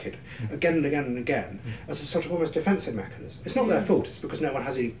rework it again and again and again as a sort of almost defensive mechanism. It's not their fault, it's because no one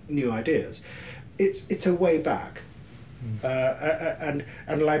has any new ideas. It's a way back. And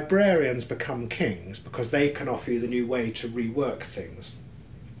librarians become kings because they can offer you the new way to rework things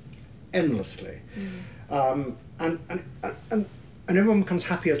endlessly. And everyone becomes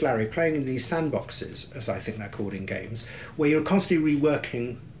happy as Larry playing in these sandboxes, as I think they're called in games, where you're constantly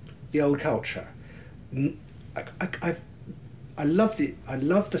reworking the old culture. I love the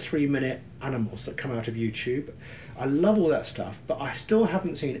 3-minute animals that come out of YouTube. I love all that stuff, but I still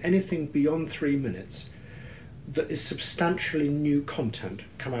haven't seen anything beyond 3 minutes that is substantially new content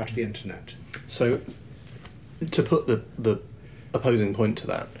come out of the internet. So, to put the opposing point to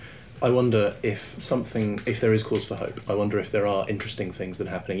that, I wonder if there is cause for hope. I wonder if there are interesting things that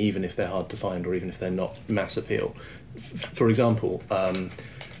are happening, even if they're hard to find or even if they're not mass appeal. For example,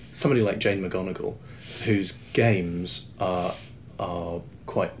 somebody like Jane McGonigal, whose games are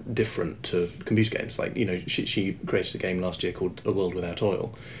quite different to computer games. Like, you know, she created a game last year called A World Without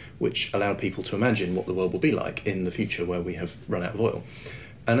Oil, which allowed people to imagine what the world will be like in the future where we have run out of oil.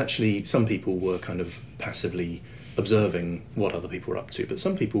 And actually, some people were kind of passively observing what other people were up to, but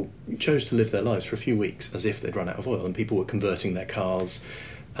some people chose to live their lives for a few weeks as if they'd run out of oil, and people were converting their cars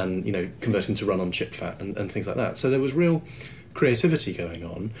and, you know, converting to run on chip fat and things like that. So there was real creativity going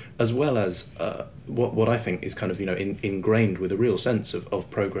on, as well as what I think is kind of, you know, ingrained with a real sense of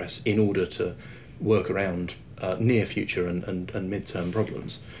progress in order to work around near future and mid-term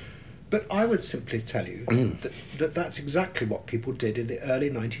problems. But I would simply tell you that that's exactly what people did in the early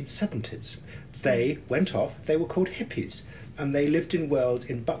 1970s. They went off, they were called hippies, and they lived in worlds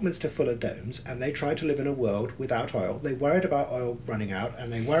in Buckminster Fuller domes, and they tried to live in a world without oil. They worried about oil running out,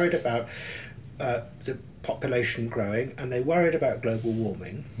 and they worried about the population growing, and they worried about global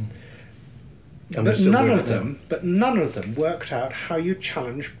warming. But none of them worked out how you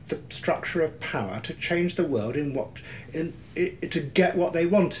challenge the structure of power to change the world to get what they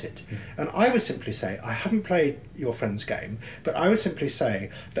wanted. And I would simply say, I haven't played your friend's game, but I would simply say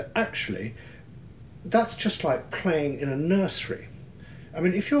that actually that's just like playing in a nursery. I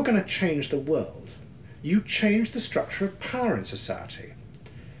mean, if you're going to change the world, you change the structure of power in society.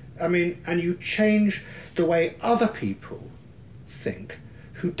 I mean, and you change the way other people think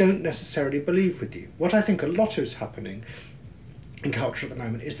who don't necessarily believe with you. What I think a lot is happening in culture at the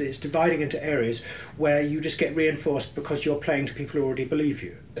moment is that it's dividing into areas where you just get reinforced because you're playing to people who already believe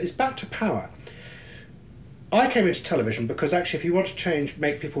you. It's back to power. I came into television because actually if you want to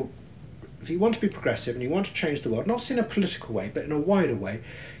make people if you want to be progressive and you want to change the world, not in a political way, but in a wider way,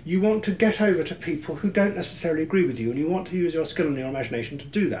 you want to get over to people who don't necessarily agree with you, and you want to use your skill and your imagination to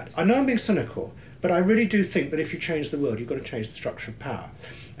do that. I know I'm being cynical, but I really do think that if you change the world, you've got to change the structure of power.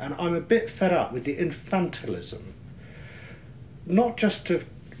 And I'm a bit fed up with the infantilism, not just of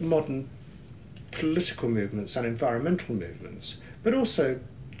modern political movements and environmental movements, but also,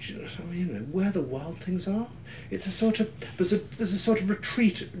 where the wild things are. It's a sort of there's a sort of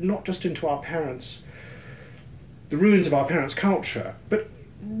retreat, not just into our parents, the ruins of our parents' culture, but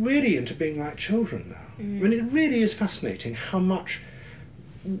really into being like children now. I mean, it really is fascinating how much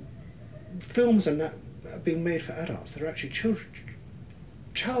films are now being made for adults. They're actually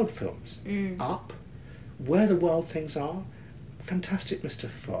child films. Up, Where the Wild Things Are, fantastic Mr.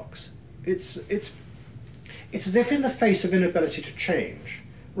 Fox. It's as if in the face of inability to change,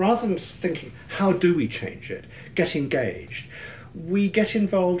 rather than thinking, how do we change it, get engaged, we get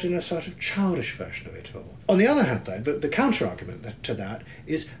involved in a sort of childish version of it all. On the other hand, though, the counter-argument to that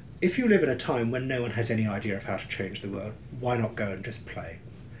is, if you live in a time when no one has any idea of how to change the world, why not go and just play?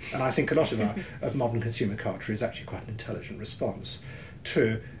 And I think a lot of modern consumer culture is actually quite an intelligent response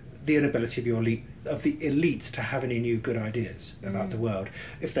to the inability of the elites to have any new good ideas about the world.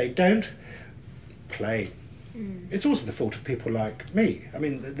 If they don't, play. It's also the fault of people like me. I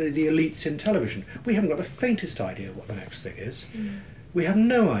mean, the elites in television. We haven't got the faintest idea what the next thing is. We have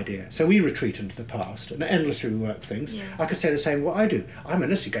no idea. So we retreat into the past and endlessly rework things. Yeah. I could say the same what I do. I'm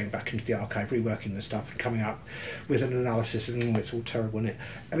endlessly going back into the archive, reworking the stuff and coming up with an analysis and it's all terrible, isn't it?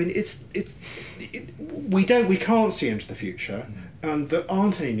 I mean, we can't see into the future, and there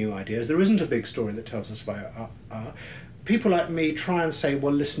aren't any new ideas. There isn't a big story that tells us about people like me try and say,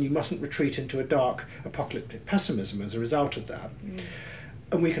 well, listen, you mustn't retreat into a dark apocalyptic pessimism as a result of that.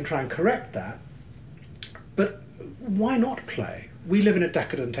 And we can try and correct that. But why not play? We live in a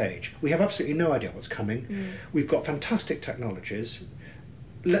decadent age. We have absolutely no idea what's coming. We've got fantastic technologies.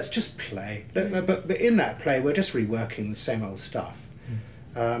 Let's just play. But in that play, we're just reworking the same old stuff.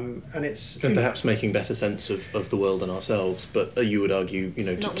 And perhaps making better sense of the world and ourselves, but you would argue,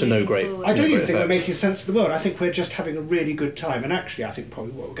 Not to no moving great. forward. I don't even think we're effect. making sense of the world. I think we're just having a really good time. And actually, I think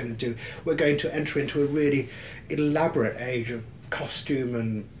probably what we're going to do, we're going to enter into a really elaborate age of costume,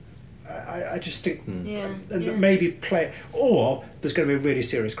 and I just think maybe play. Or there's going to be a really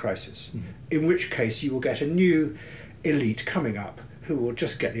serious crisis, in which case you will get a new elite coming up who will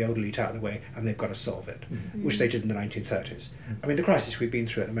just get the old elite out of the way, and they've got to solve it, which they did in the 1930s. I mean, the crisis we've been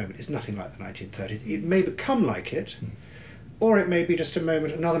through at the moment is nothing like the 1930s. It may become like it, or it may be just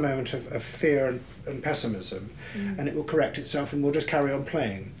another moment of fear and pessimism, and it will correct itself and we'll just carry on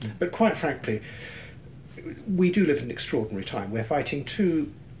playing. But quite frankly, we do live in an extraordinary time. We're fighting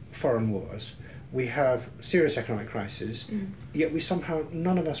 2 foreign wars. We have serious economic crises, yet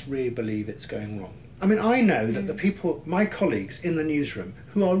none of us really believe it's going wrong. I mean, I know that the people, my colleagues in the newsroom,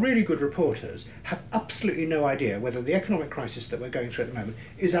 who are really good reporters, have absolutely no idea whether the economic crisis that we're going through at the moment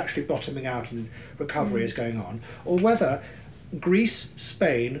is actually bottoming out and recovery is going on, or whether Greece,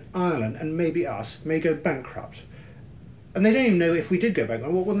 Spain, Ireland, and maybe us may go bankrupt. And they don't even know if we did go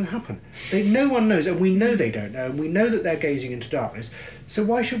bankrupt, what will then happen. No one knows, and we know they don't know, and we know that they're gazing into darkness. So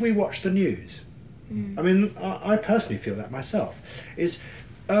why should we watch the news? I mean, I personally feel that myself.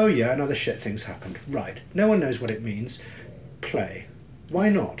 Oh yeah, another shit thing's happened. Right. No one knows what it means. Play. Why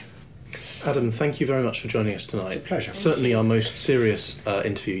not? Adam, thank you very much for joining us tonight. It's a pleasure. Certainly our most serious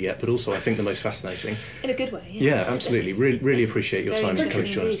interview yet, but also I think the most fascinating. In a good way. Yes. Yeah, absolutely. Really appreciate your Very time to come to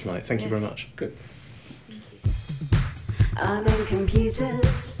interesting join us indeed. tonight. Thank you very Yes. much. Good. I'm in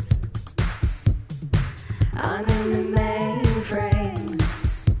computers. I'm in the mainframe.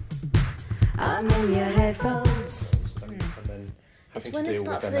 I'm in your headphones. And then It's having when to they deal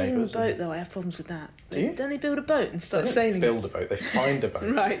start with their sailing a neighbours. boat, though, I have problems with that. Do you? Don't they build a boat and start They don't sailing? build a boat, they find a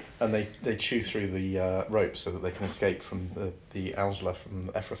boat. Right. And they chew through the ropes so that they can escape from the Owsla from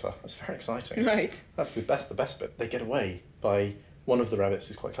Ephrathah. That's very exciting. Right. That's the best bit. They get away by... One of the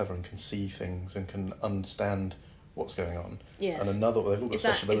rabbits is quite clever and can see things and can understand what's going on. Yes. And another... They've all got Is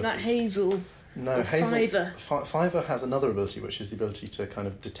that, special is abilities. that Hazel? No, or Hazel... Fiver? Fiver has another ability, which is the ability to kind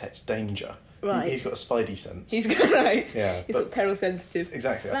of detect danger. Right. He's got a spidey sense. He's got right. Yeah, He's but- sort of peril sensitive.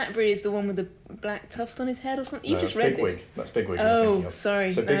 Exactly. Blackberry is the one with the black tuft on his head or something. You No, just that's read Bigwig. this. That's Bigwig. you're Oh, thinking of.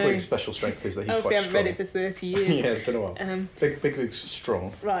 sorry. So no. Bigwig's special strength is that he's Obviously, I quite haven't strong. read it for 30 years. Yeah, it's been a while. Bigwig's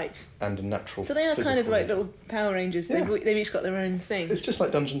strong Right. and a natural. So they are kind of physical- like little Power Rangers. Yeah. They've each got their own thing. It's just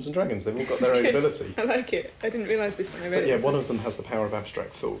like Dungeons and Dragons. They've all got their own Good. ability. I like it. I didn't realise this when I read But it. yeah, one of them has the power of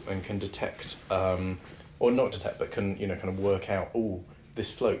abstract thought and can detect, or not detect, but can kind of work out. Oh, this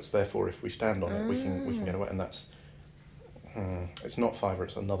floats. Therefore, if we stand on it, we can get away. And that's It's not Fiver,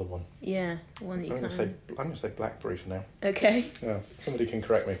 it's another one. Yeah, one that you I'm can't. going to say Blackberry for now. Okay. Yeah, somebody can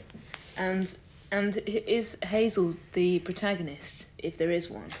correct me. And is Hazel the protagonist, if there is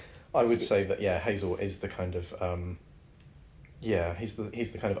one? I would say that Hazel is the kind of he's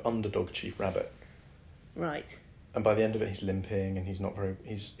the kind of underdog chief rabbit. Right. And by the end of it, he's limping, and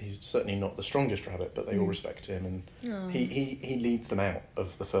he's certainly not the strongest rabbit, but they all respect him, and he leads them out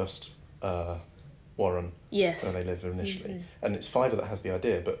of the first warren where they live initially. And it's Fiver that has the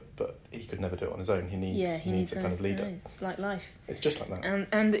idea, but he could never do it on his own. He needs a kind of leader. No, it's like life. It's just like that.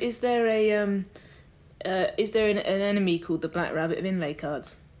 And is there an enemy called the Black Rabbit of Inlay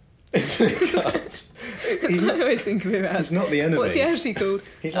Cards? That's what I always think of him as. He's not the enemy. What's he actually called?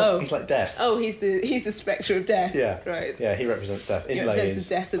 He's like death. Oh, he's the spectre of death. Yeah, right. Yeah, he represents death. He represents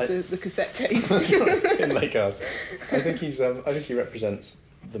the death of the cassette tape. That's right. Inlay Cards. I think he represents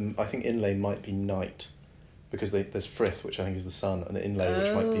I think Inlay might be night, because there's Frith, which I think is the sun, and Inlay,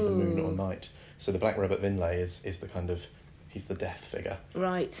 which might be the moon or night. So the Black Rabbit of Inlay is the kind of, he's the death figure.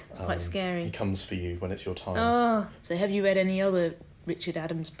 Right. It's quite scary. He comes for you when it's your time. Oh, so have you read any other Richard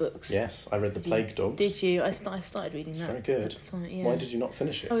Adams books? Yes, I read The Plague Dogs. Did you? I started reading that. It's very good. Why did you not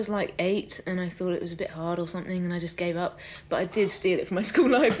finish it? I was like 8 and I thought it was a bit hard or something, and I just gave up. But I did steal it from my school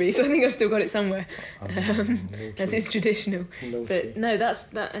library, so I think I've still got it somewhere. As it's traditional. Naughty. But no,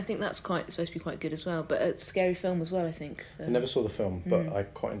 I think that's supposed to be quite good as well. But a scary film as well, I think. I never saw the film, but I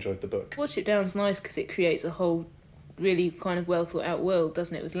quite enjoyed the book. Watch It Down's nice because it creates a whole really kind of well thought out world,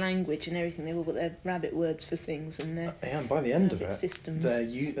 doesn't it, with language and everything. They've all got their rabbit words for things and their and by the end of it, systems.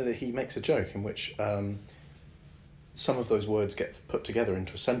 He makes a joke in which some of those words get put together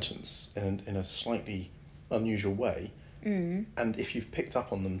into a sentence in a slightly unusual way. And if you've picked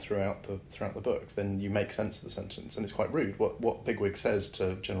up on them throughout the book, then you make sense of the sentence, and it's quite rude. What Bigwig says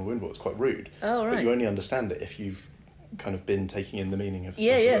to General Woundwort is quite rude. Oh, right. But you only understand it if you've kind of been taking in the meaning of the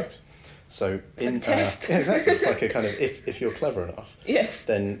words. So exactly, it's like a kind of if you're clever enough, yes,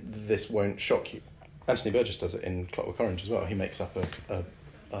 then this won't shock you. Anthony Burgess does it in Clockwork Orange as well. He makes up a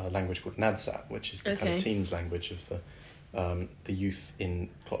language called Nadsat, which is the kind of teens language of the youth in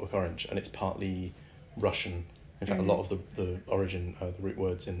Clockwork Orange, and it's partly Russian. In fact, a lot of the origin, the root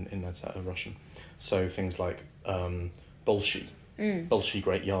words in Nadsat are Russian. So things like Bolshi, Bolshi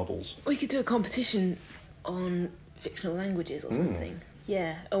Great Yarbles. We could do a competition on fictional languages or something.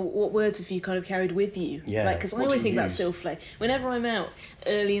 Yeah. Or what words have you kind of carried with you? Yeah. Because I always think about Silflay. Whenever I'm out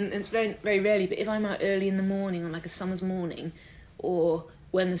early, and it's very, very rarely, but if I'm out early in the morning on like a summer's morning, or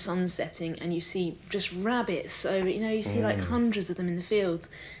when the sun's setting and you see just rabbits, so you see like hundreds of them in the fields,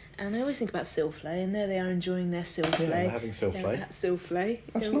 and I always think about Silflay, and there they are enjoying their Silflay. Yeah, they're having Silflay. They're at Silflay.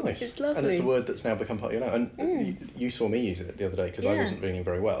 That's nice. It's lovely. And it's a word that's now become part of your life. And you saw me use it the other day because I wasn't feeling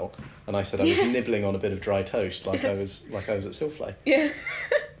very well, and I said I was nibbling on a bit of dry toast, like I was at Silflay. Yeah,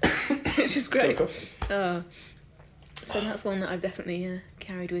 which is great. So that's one that I've definitely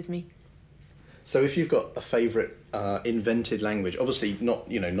carried with me. So if you've got a favourite invented language, obviously not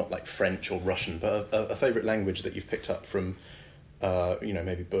like French or Russian, but a favourite language that you've picked up from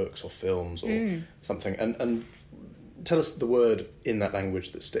maybe books or films or something, and tell us the word in that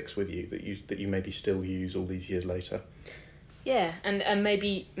language that sticks with you, that you maybe still use all these years later. Yeah, and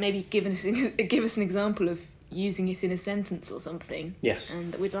maybe give us an example of using it in a sentence or something. Yes,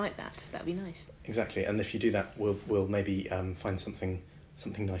 and we'd like that. That'd be nice. Exactly, and if you do that, we'll maybe find something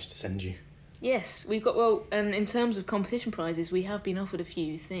nice to send you. Yes, we've got, and in terms of competition prizes, we have been offered a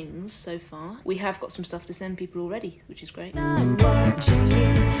few things so far. We have got some stuff to send people already, which is great. I'm watching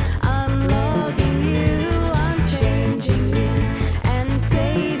you, I'm logging you, I'm changing you and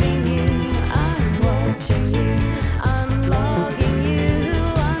saving you. I'm watching you, I'm logging you,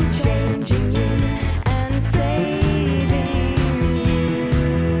 I'm changing you and saving you.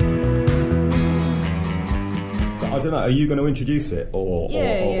 So I don't know, are you going to introduce it or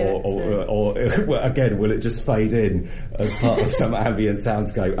well, again, will it just fade in as part of some ambient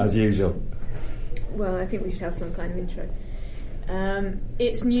soundscape as usual? Well, I think we should have some kind of intro.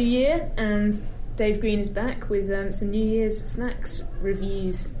 It's New Year, and Dave Green is back with some New Year's snacks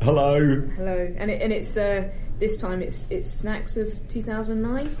reviews. Hello, and it's this time it's snacks of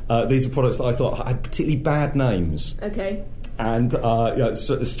 2009. These are products that I thought had particularly bad names. Okay. And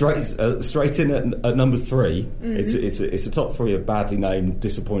straight in at number 3, it's a top 3 of badly named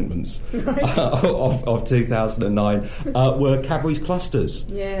disappointments of 2009. Were Cadbury's clusters.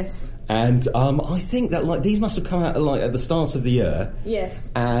 Yes. And I think that these must have come out at the start of the year.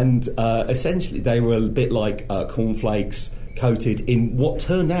 Yes. And essentially they were a bit like cornflakes coated in what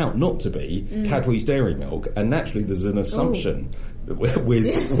turned out not to be Cadbury's Dairy Milk, and naturally there's an assumption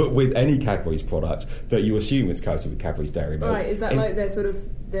with any Cadbury's product that you assume it's coated with Cadbury's dairy milk. Right, is that like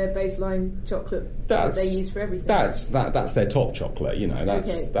their baseline chocolate that they use for everything? That's their top chocolate, you know,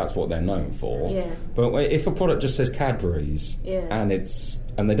 that's what they're known for. Yeah. But if a product just says Cadbury's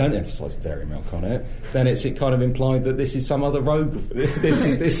and they don't emphasise dairy milk on it, then it's kind of implied that this is some other rogue.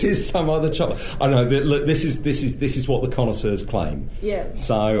 this is some other chocolate. I know. Look, this is what the connoisseurs claim. Yeah.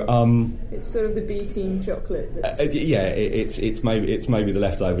 So it's sort of the B team chocolate. It's maybe the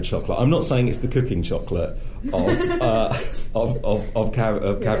leftover chocolate. I'm not saying it's the cooking chocolate of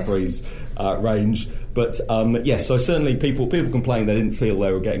Cadbury's range. But yes, so certainly people complained they didn't feel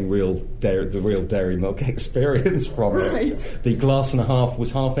they were getting the real dairy milk experience from it. The glass and a half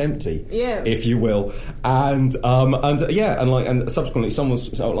was half empty, if you will, and subsequently someone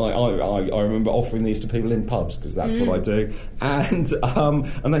was like, I remember offering these to people in pubs because that's what I do, and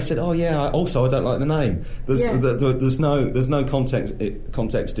they said, oh yeah, also I don't like the name. There's no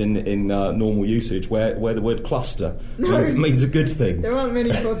context in normal usage where the word cluster means a good thing. There aren't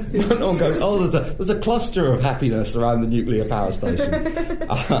many positives. No one goes, oh, there's a cluster of happiness around the nuclear power station.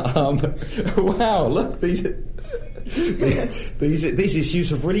 Wow, look, these issues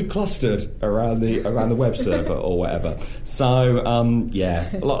have really clustered around the web server or whatever. So I don't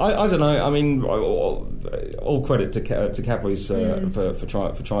know. I mean, all credit to Cadbury's for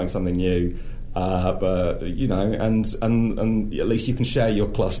trying something new. But you know, and at least you can share your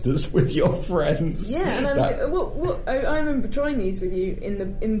clusters with your friends. Yeah, and I remember trying these with you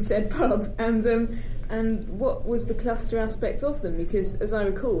in said pub, and what was the cluster aspect of them? Because as I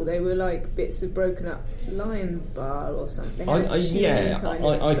recall, they were like bits of broken up Lion Bar or something. I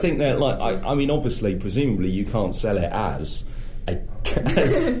think they're like. I mean, obviously, presumably, you can't sell it as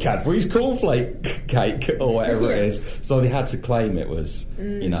Cadbury's cornflake cake or whatever it is. So they had to claim it was,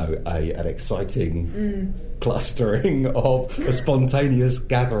 you know, an exciting clustering of a spontaneous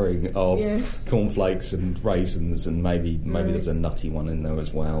gathering of cornflakes and raisins, and maybe there was a nutty one in there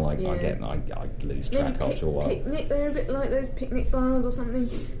as well. I lose track after a while. Picnic, they're a bit like those picnic bars or something.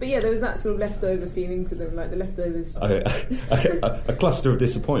 But yeah, there was that sort of leftover feeling to them, like the leftovers. A cluster of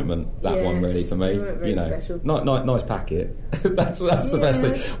disappointment. That one really for me. You know, special. Nice packet. That's the best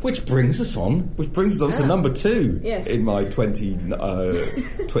thing. Which brings us on to number 2 in my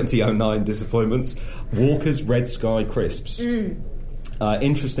 2009 disappointments. Walker's Red Sky Crisps.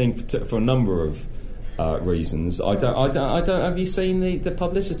 Interesting for a number of reasons. I don't. Have you seen the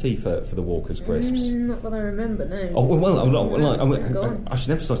publicity for the Walker's Crisps? Not that I remember. No. Oh well, I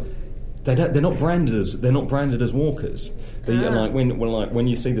should emphasise. They're not branded as Walkers. When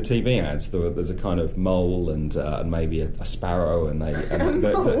you see the TV ads, there's a kind of mole and maybe a sparrow, and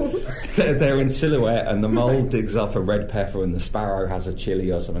they're in silhouette, and the mole digs up a red pepper, and the sparrow has a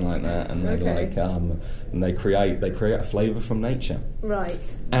chili or something like that, and they create a flavour from nature.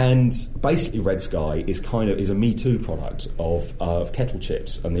 Right. And basically, Red Sky is a Me Too product of Kettle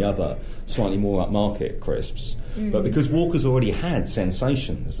Chips and the other slightly more upmarket crisps. But because Walker's already had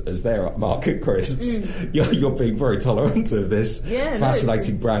Sensations as their upmarket crisps, you're being very tolerant of this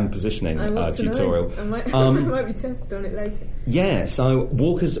fascinating brand positioning tutorial. I might be tested on it later. Yeah, so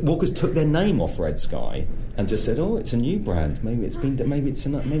Walker's took their name off Red Sky and just said, "Oh, it's a new brand. Maybe it's been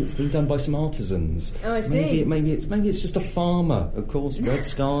done by some artisans. Oh, I see. Maybe it's just a farmer. Of course, Red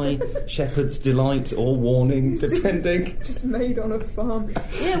Sky, Shepherd's Delight, or Warning, depending. Just made on a farm.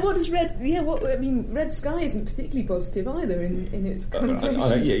 Yeah. What does Red? Yeah. Red Sky isn't particularly positive either in its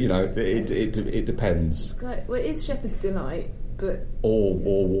connotations. You know, it depends. Well, it is Shepherd's Delight. But or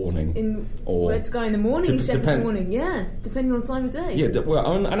Warning. Red Sky in the morning is Shepherd's Warning, depending on the time of day. Yeah,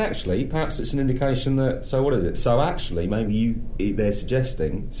 and actually, perhaps it's an indication that. So what is it? So actually, maybe they're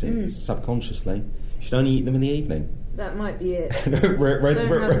suggesting subconsciously you should only eat them in the evening. That might be it. Red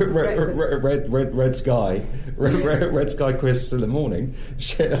Sky, Red Sky crisps in the morning.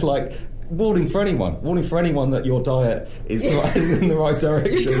 Like. Warning for anyone that your diet is not in the right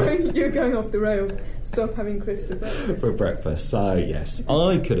direction. You're going off the rails. Stop having crisps for breakfast. For breakfast. So yes,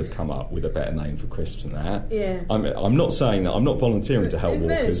 I could have come up with a better name for crisps than that. Yeah. I'm not saying that. I'm not volunteering to help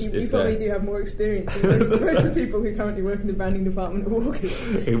Walkers. You probably do have more experience than most of the people who currently work in the branding department at Walkers.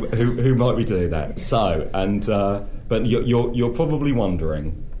 who might be doing that. So but you're probably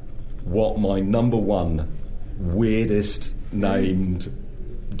wondering what my number one weirdest named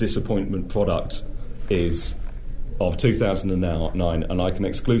disappointment product is of 2009, and I can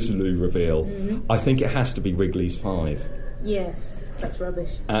exclusively reveal I think it has to be Wrigley's 5. Yes, that's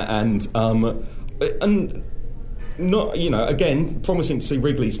rubbish. And not, again, promising to see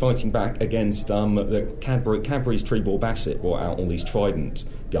Wrigley's fighting back against the Cadbury's Trebor Bassett brought out all these Trident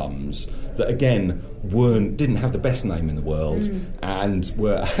gums that again didn't have the best name in the world and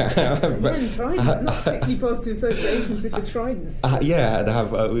were Again, Trident, not particularly positive associations with the Trident. and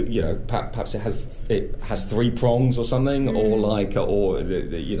have perhaps it has 3 prongs or something, or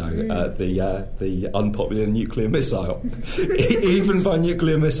the unpopular nuclear missile, even by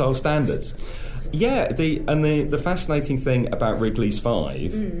nuclear missile standards. Yeah, the fascinating thing about Wrigley's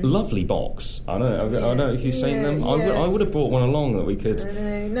 5, lovely box. I don't know if you've seen them. I would have brought one along that we could.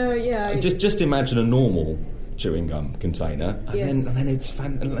 Just imagine a normal chewing gum container, and then it's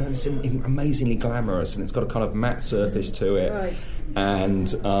amazingly glamorous, and it's got a kind of matte surface to it. Right. And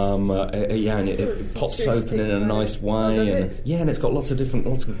it pops open in a nice way, and it's got lots of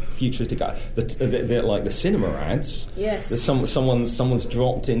futuristic. The cinema ads. Yes. Someone's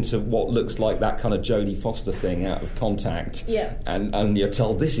dropped into what looks like that kind of Jodie Foster thing out of Contact. Yeah. And you're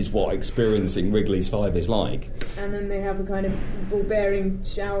told this is what experiencing Wrigley's 5 is like. And then they have a kind of ball-bearing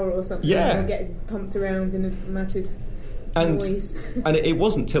shower or something. Yeah. And they get pumped around in a massive noise. And it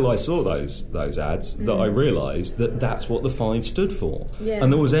wasn't till I saw those ads that I realised that that's what the 5 stood for. Yeah.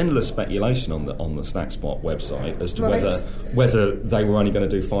 And there was endless speculation on the Snackspot website as to whether they were only going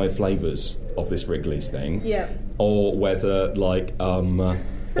to do 5 flavours of this Wrigley's thing, or whether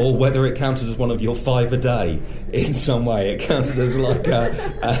or whether it counted as one of your 5 a day in some way. It counted as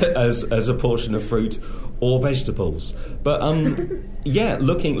as a portion of fruit or vegetables. But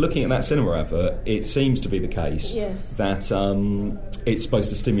looking at that cinema advert, it seems to be the case that it's supposed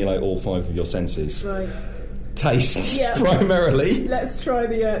to stimulate all 5 of your senses. Right. Taste, primarily. Let's try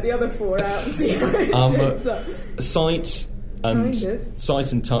the other 4 out and see how it shapes up. Sight and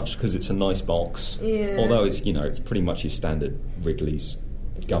touch, because it's a nice box. Yeah. Although it's pretty much your standard Wrigley's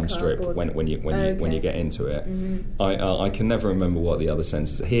gum strip when you get into it. I can never remember what the other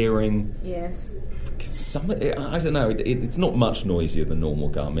senses are. Hearing. Yes. I don't know. It's not much noisier than normal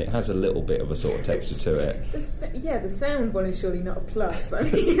gum. It has a little bit of a sort of texture to it. The sound one is surely not a plus. I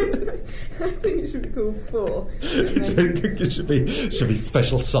think it should be called 4. It should be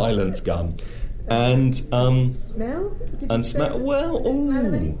special silent gum. And smell? And smell. Well, does it smell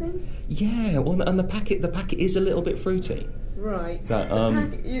of anything? Yeah. Well, and the packet is a little bit fruity. Right. That,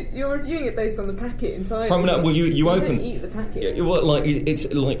 you're reviewing it based on the packet entirely. Well, you open. Don't eat the packet.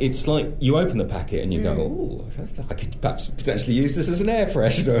 It's like you open the packet and you go, oh, I could perhaps potentially use this as an air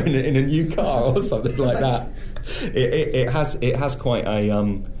freshener in a new car or something like that. It has quite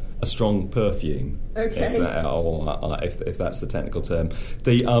a strong perfume. Okay. If that's the technical term.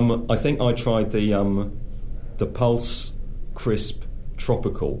 I think I tried the Pulse Crisp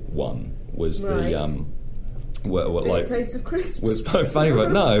Tropical one was the. Taste of crisps was my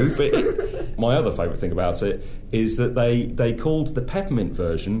favourite. No, but my other favourite thing about it is that they called the peppermint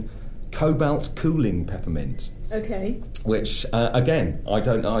version Cobalt Cooling Peppermint. Okay. Which again, I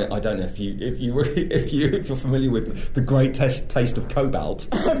don't know if you're familiar with the great taste of cobalt.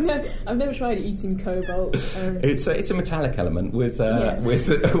 I've never tried eating cobalt. It's a metallic element with I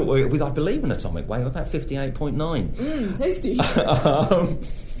believe an atomic weight of about 58.9. Tasty.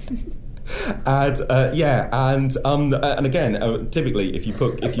 And again, typically, if you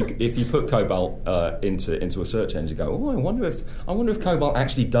put cobalt into a search engine, you go, oh, I wonder if cobalt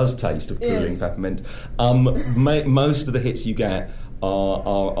actually does taste of cooling peppermint. Most of the hits you get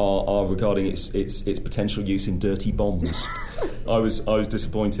are regarding its potential use in dirty bombs. I was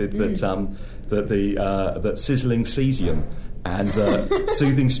disappointed that sizzling cesium and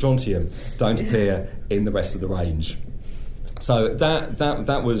soothing strontium don't appear in the rest of the range. So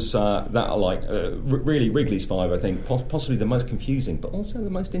that was really Wrigley's 5. I think possibly the most confusing, but also the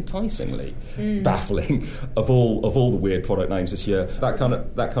most enticingly baffling of all the weird product names this year. That kind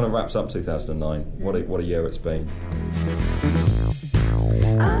of wraps up 2009. What a year it's been.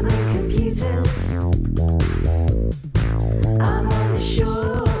 I'm in computers. I'm on the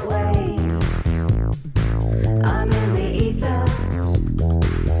shortwave. I'm in the ether.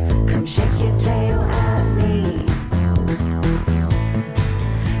 Come shake your tail at me.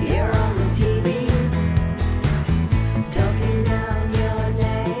 You're on the TV, talking down your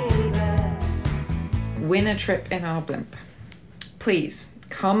neighbours. Win a trip in our blimp. Please,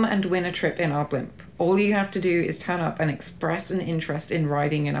 come and win a trip in our blimp. All you have to do is turn up and express an interest in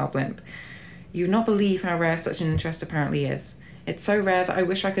riding in our blimp. You would not believe how rare such an interest apparently is. It's so rare that I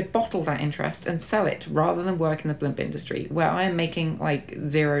wish I could bottle that interest and sell it rather than work in the blimp industry, where I am making like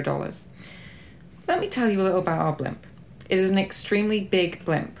 $0. Let me tell you a little about our blimp. It is an extremely big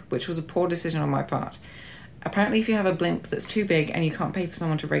blimp, which was a poor decision on my part. Apparently, if you have a blimp that's too big and you can't pay for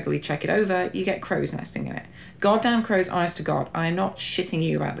someone to regularly check it over, you get crows nesting in it. Goddamn crows, honest to God. I am not shitting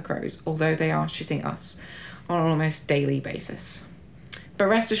you about the crows, although they are shitting us on an almost daily basis. But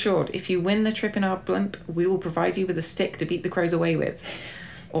rest assured, if you win the trip in our blimp, we will provide you with a stick to beat the crows away with.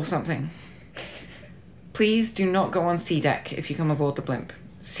 Or something. Please do not go on C deck if you come aboard the blimp.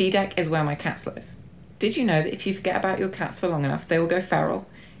 C deck is where my cats live. Did you know that if you forget about your cats for long enough, they will go feral?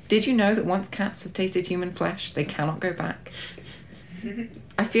 Did you know that once cats have tasted human flesh, they cannot go back?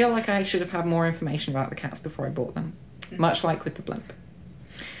 I feel like I should have had more information about the cats before I bought them, much like with the blimp.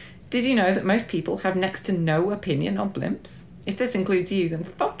 Did you know that most people have next to no opinion on blimps? If this includes you, then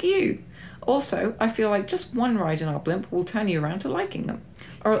fuck you. Also, I feel like just one ride in our blimp will turn you around to liking them,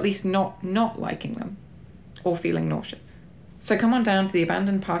 or at least not liking them, or feeling nauseous. So come on down to the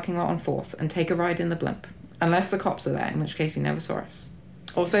abandoned parking lot on 4th and take a ride in the blimp, unless the cops are there, in which case you never saw us.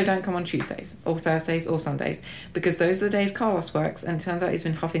 Also, don't come on Tuesdays, or Thursdays, or Sundays, because those are the days Carlos works, and it turns out he's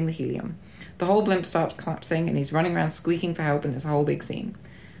been huffing the helium. The whole blimp starts collapsing, and he's running around squeaking for help, and it's a whole big scene.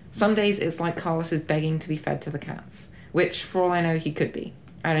 Some days it's like Carlos is begging to be fed to the cats, which, for all I know, he could be.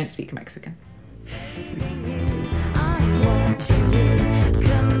 I don't speak Mexican. I'm watching you,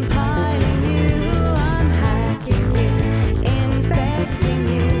 compiling you, I'm hacking you, infecting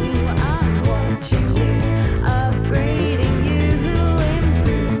you. I'm watching you, upgrading you,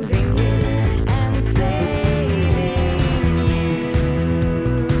 improving you, and saving you.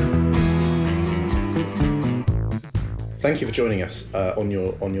 Thank you for joining us on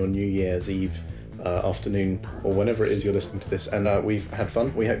your New Year's Eve afternoon, or whenever it is you're listening to this, and we've had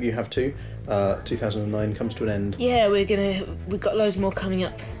fun. We hope you have too. 2009 comes to an end. Yeah, we've got loads more coming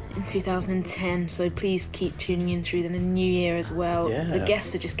up in 2010, so please keep tuning in through the new year as well. Yeah. The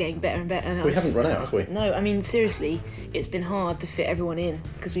guests are just getting better and better now. We haven't run out, have we? No, I mean, seriously, it's been hard to fit everyone in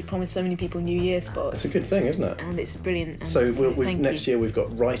because we promised so many people New Year spots. It's a good thing, isn't it? And it's brilliant. And So thank next you. year we've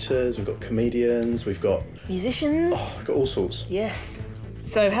got writers, we've got comedians, we've got Musicians. we've got all sorts. Yes.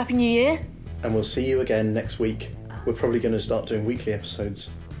 So, Happy New Year. And we'll see you again next week. We're probably going to start doing weekly episodes.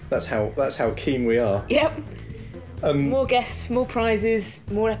 That's how keen we are. Yep. More guests, more prizes,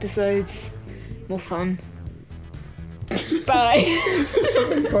 more episodes, more fun. Bye.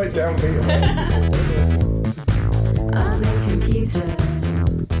 Quite downbeat. I'm in computers.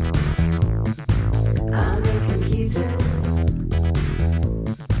 I'm in computers.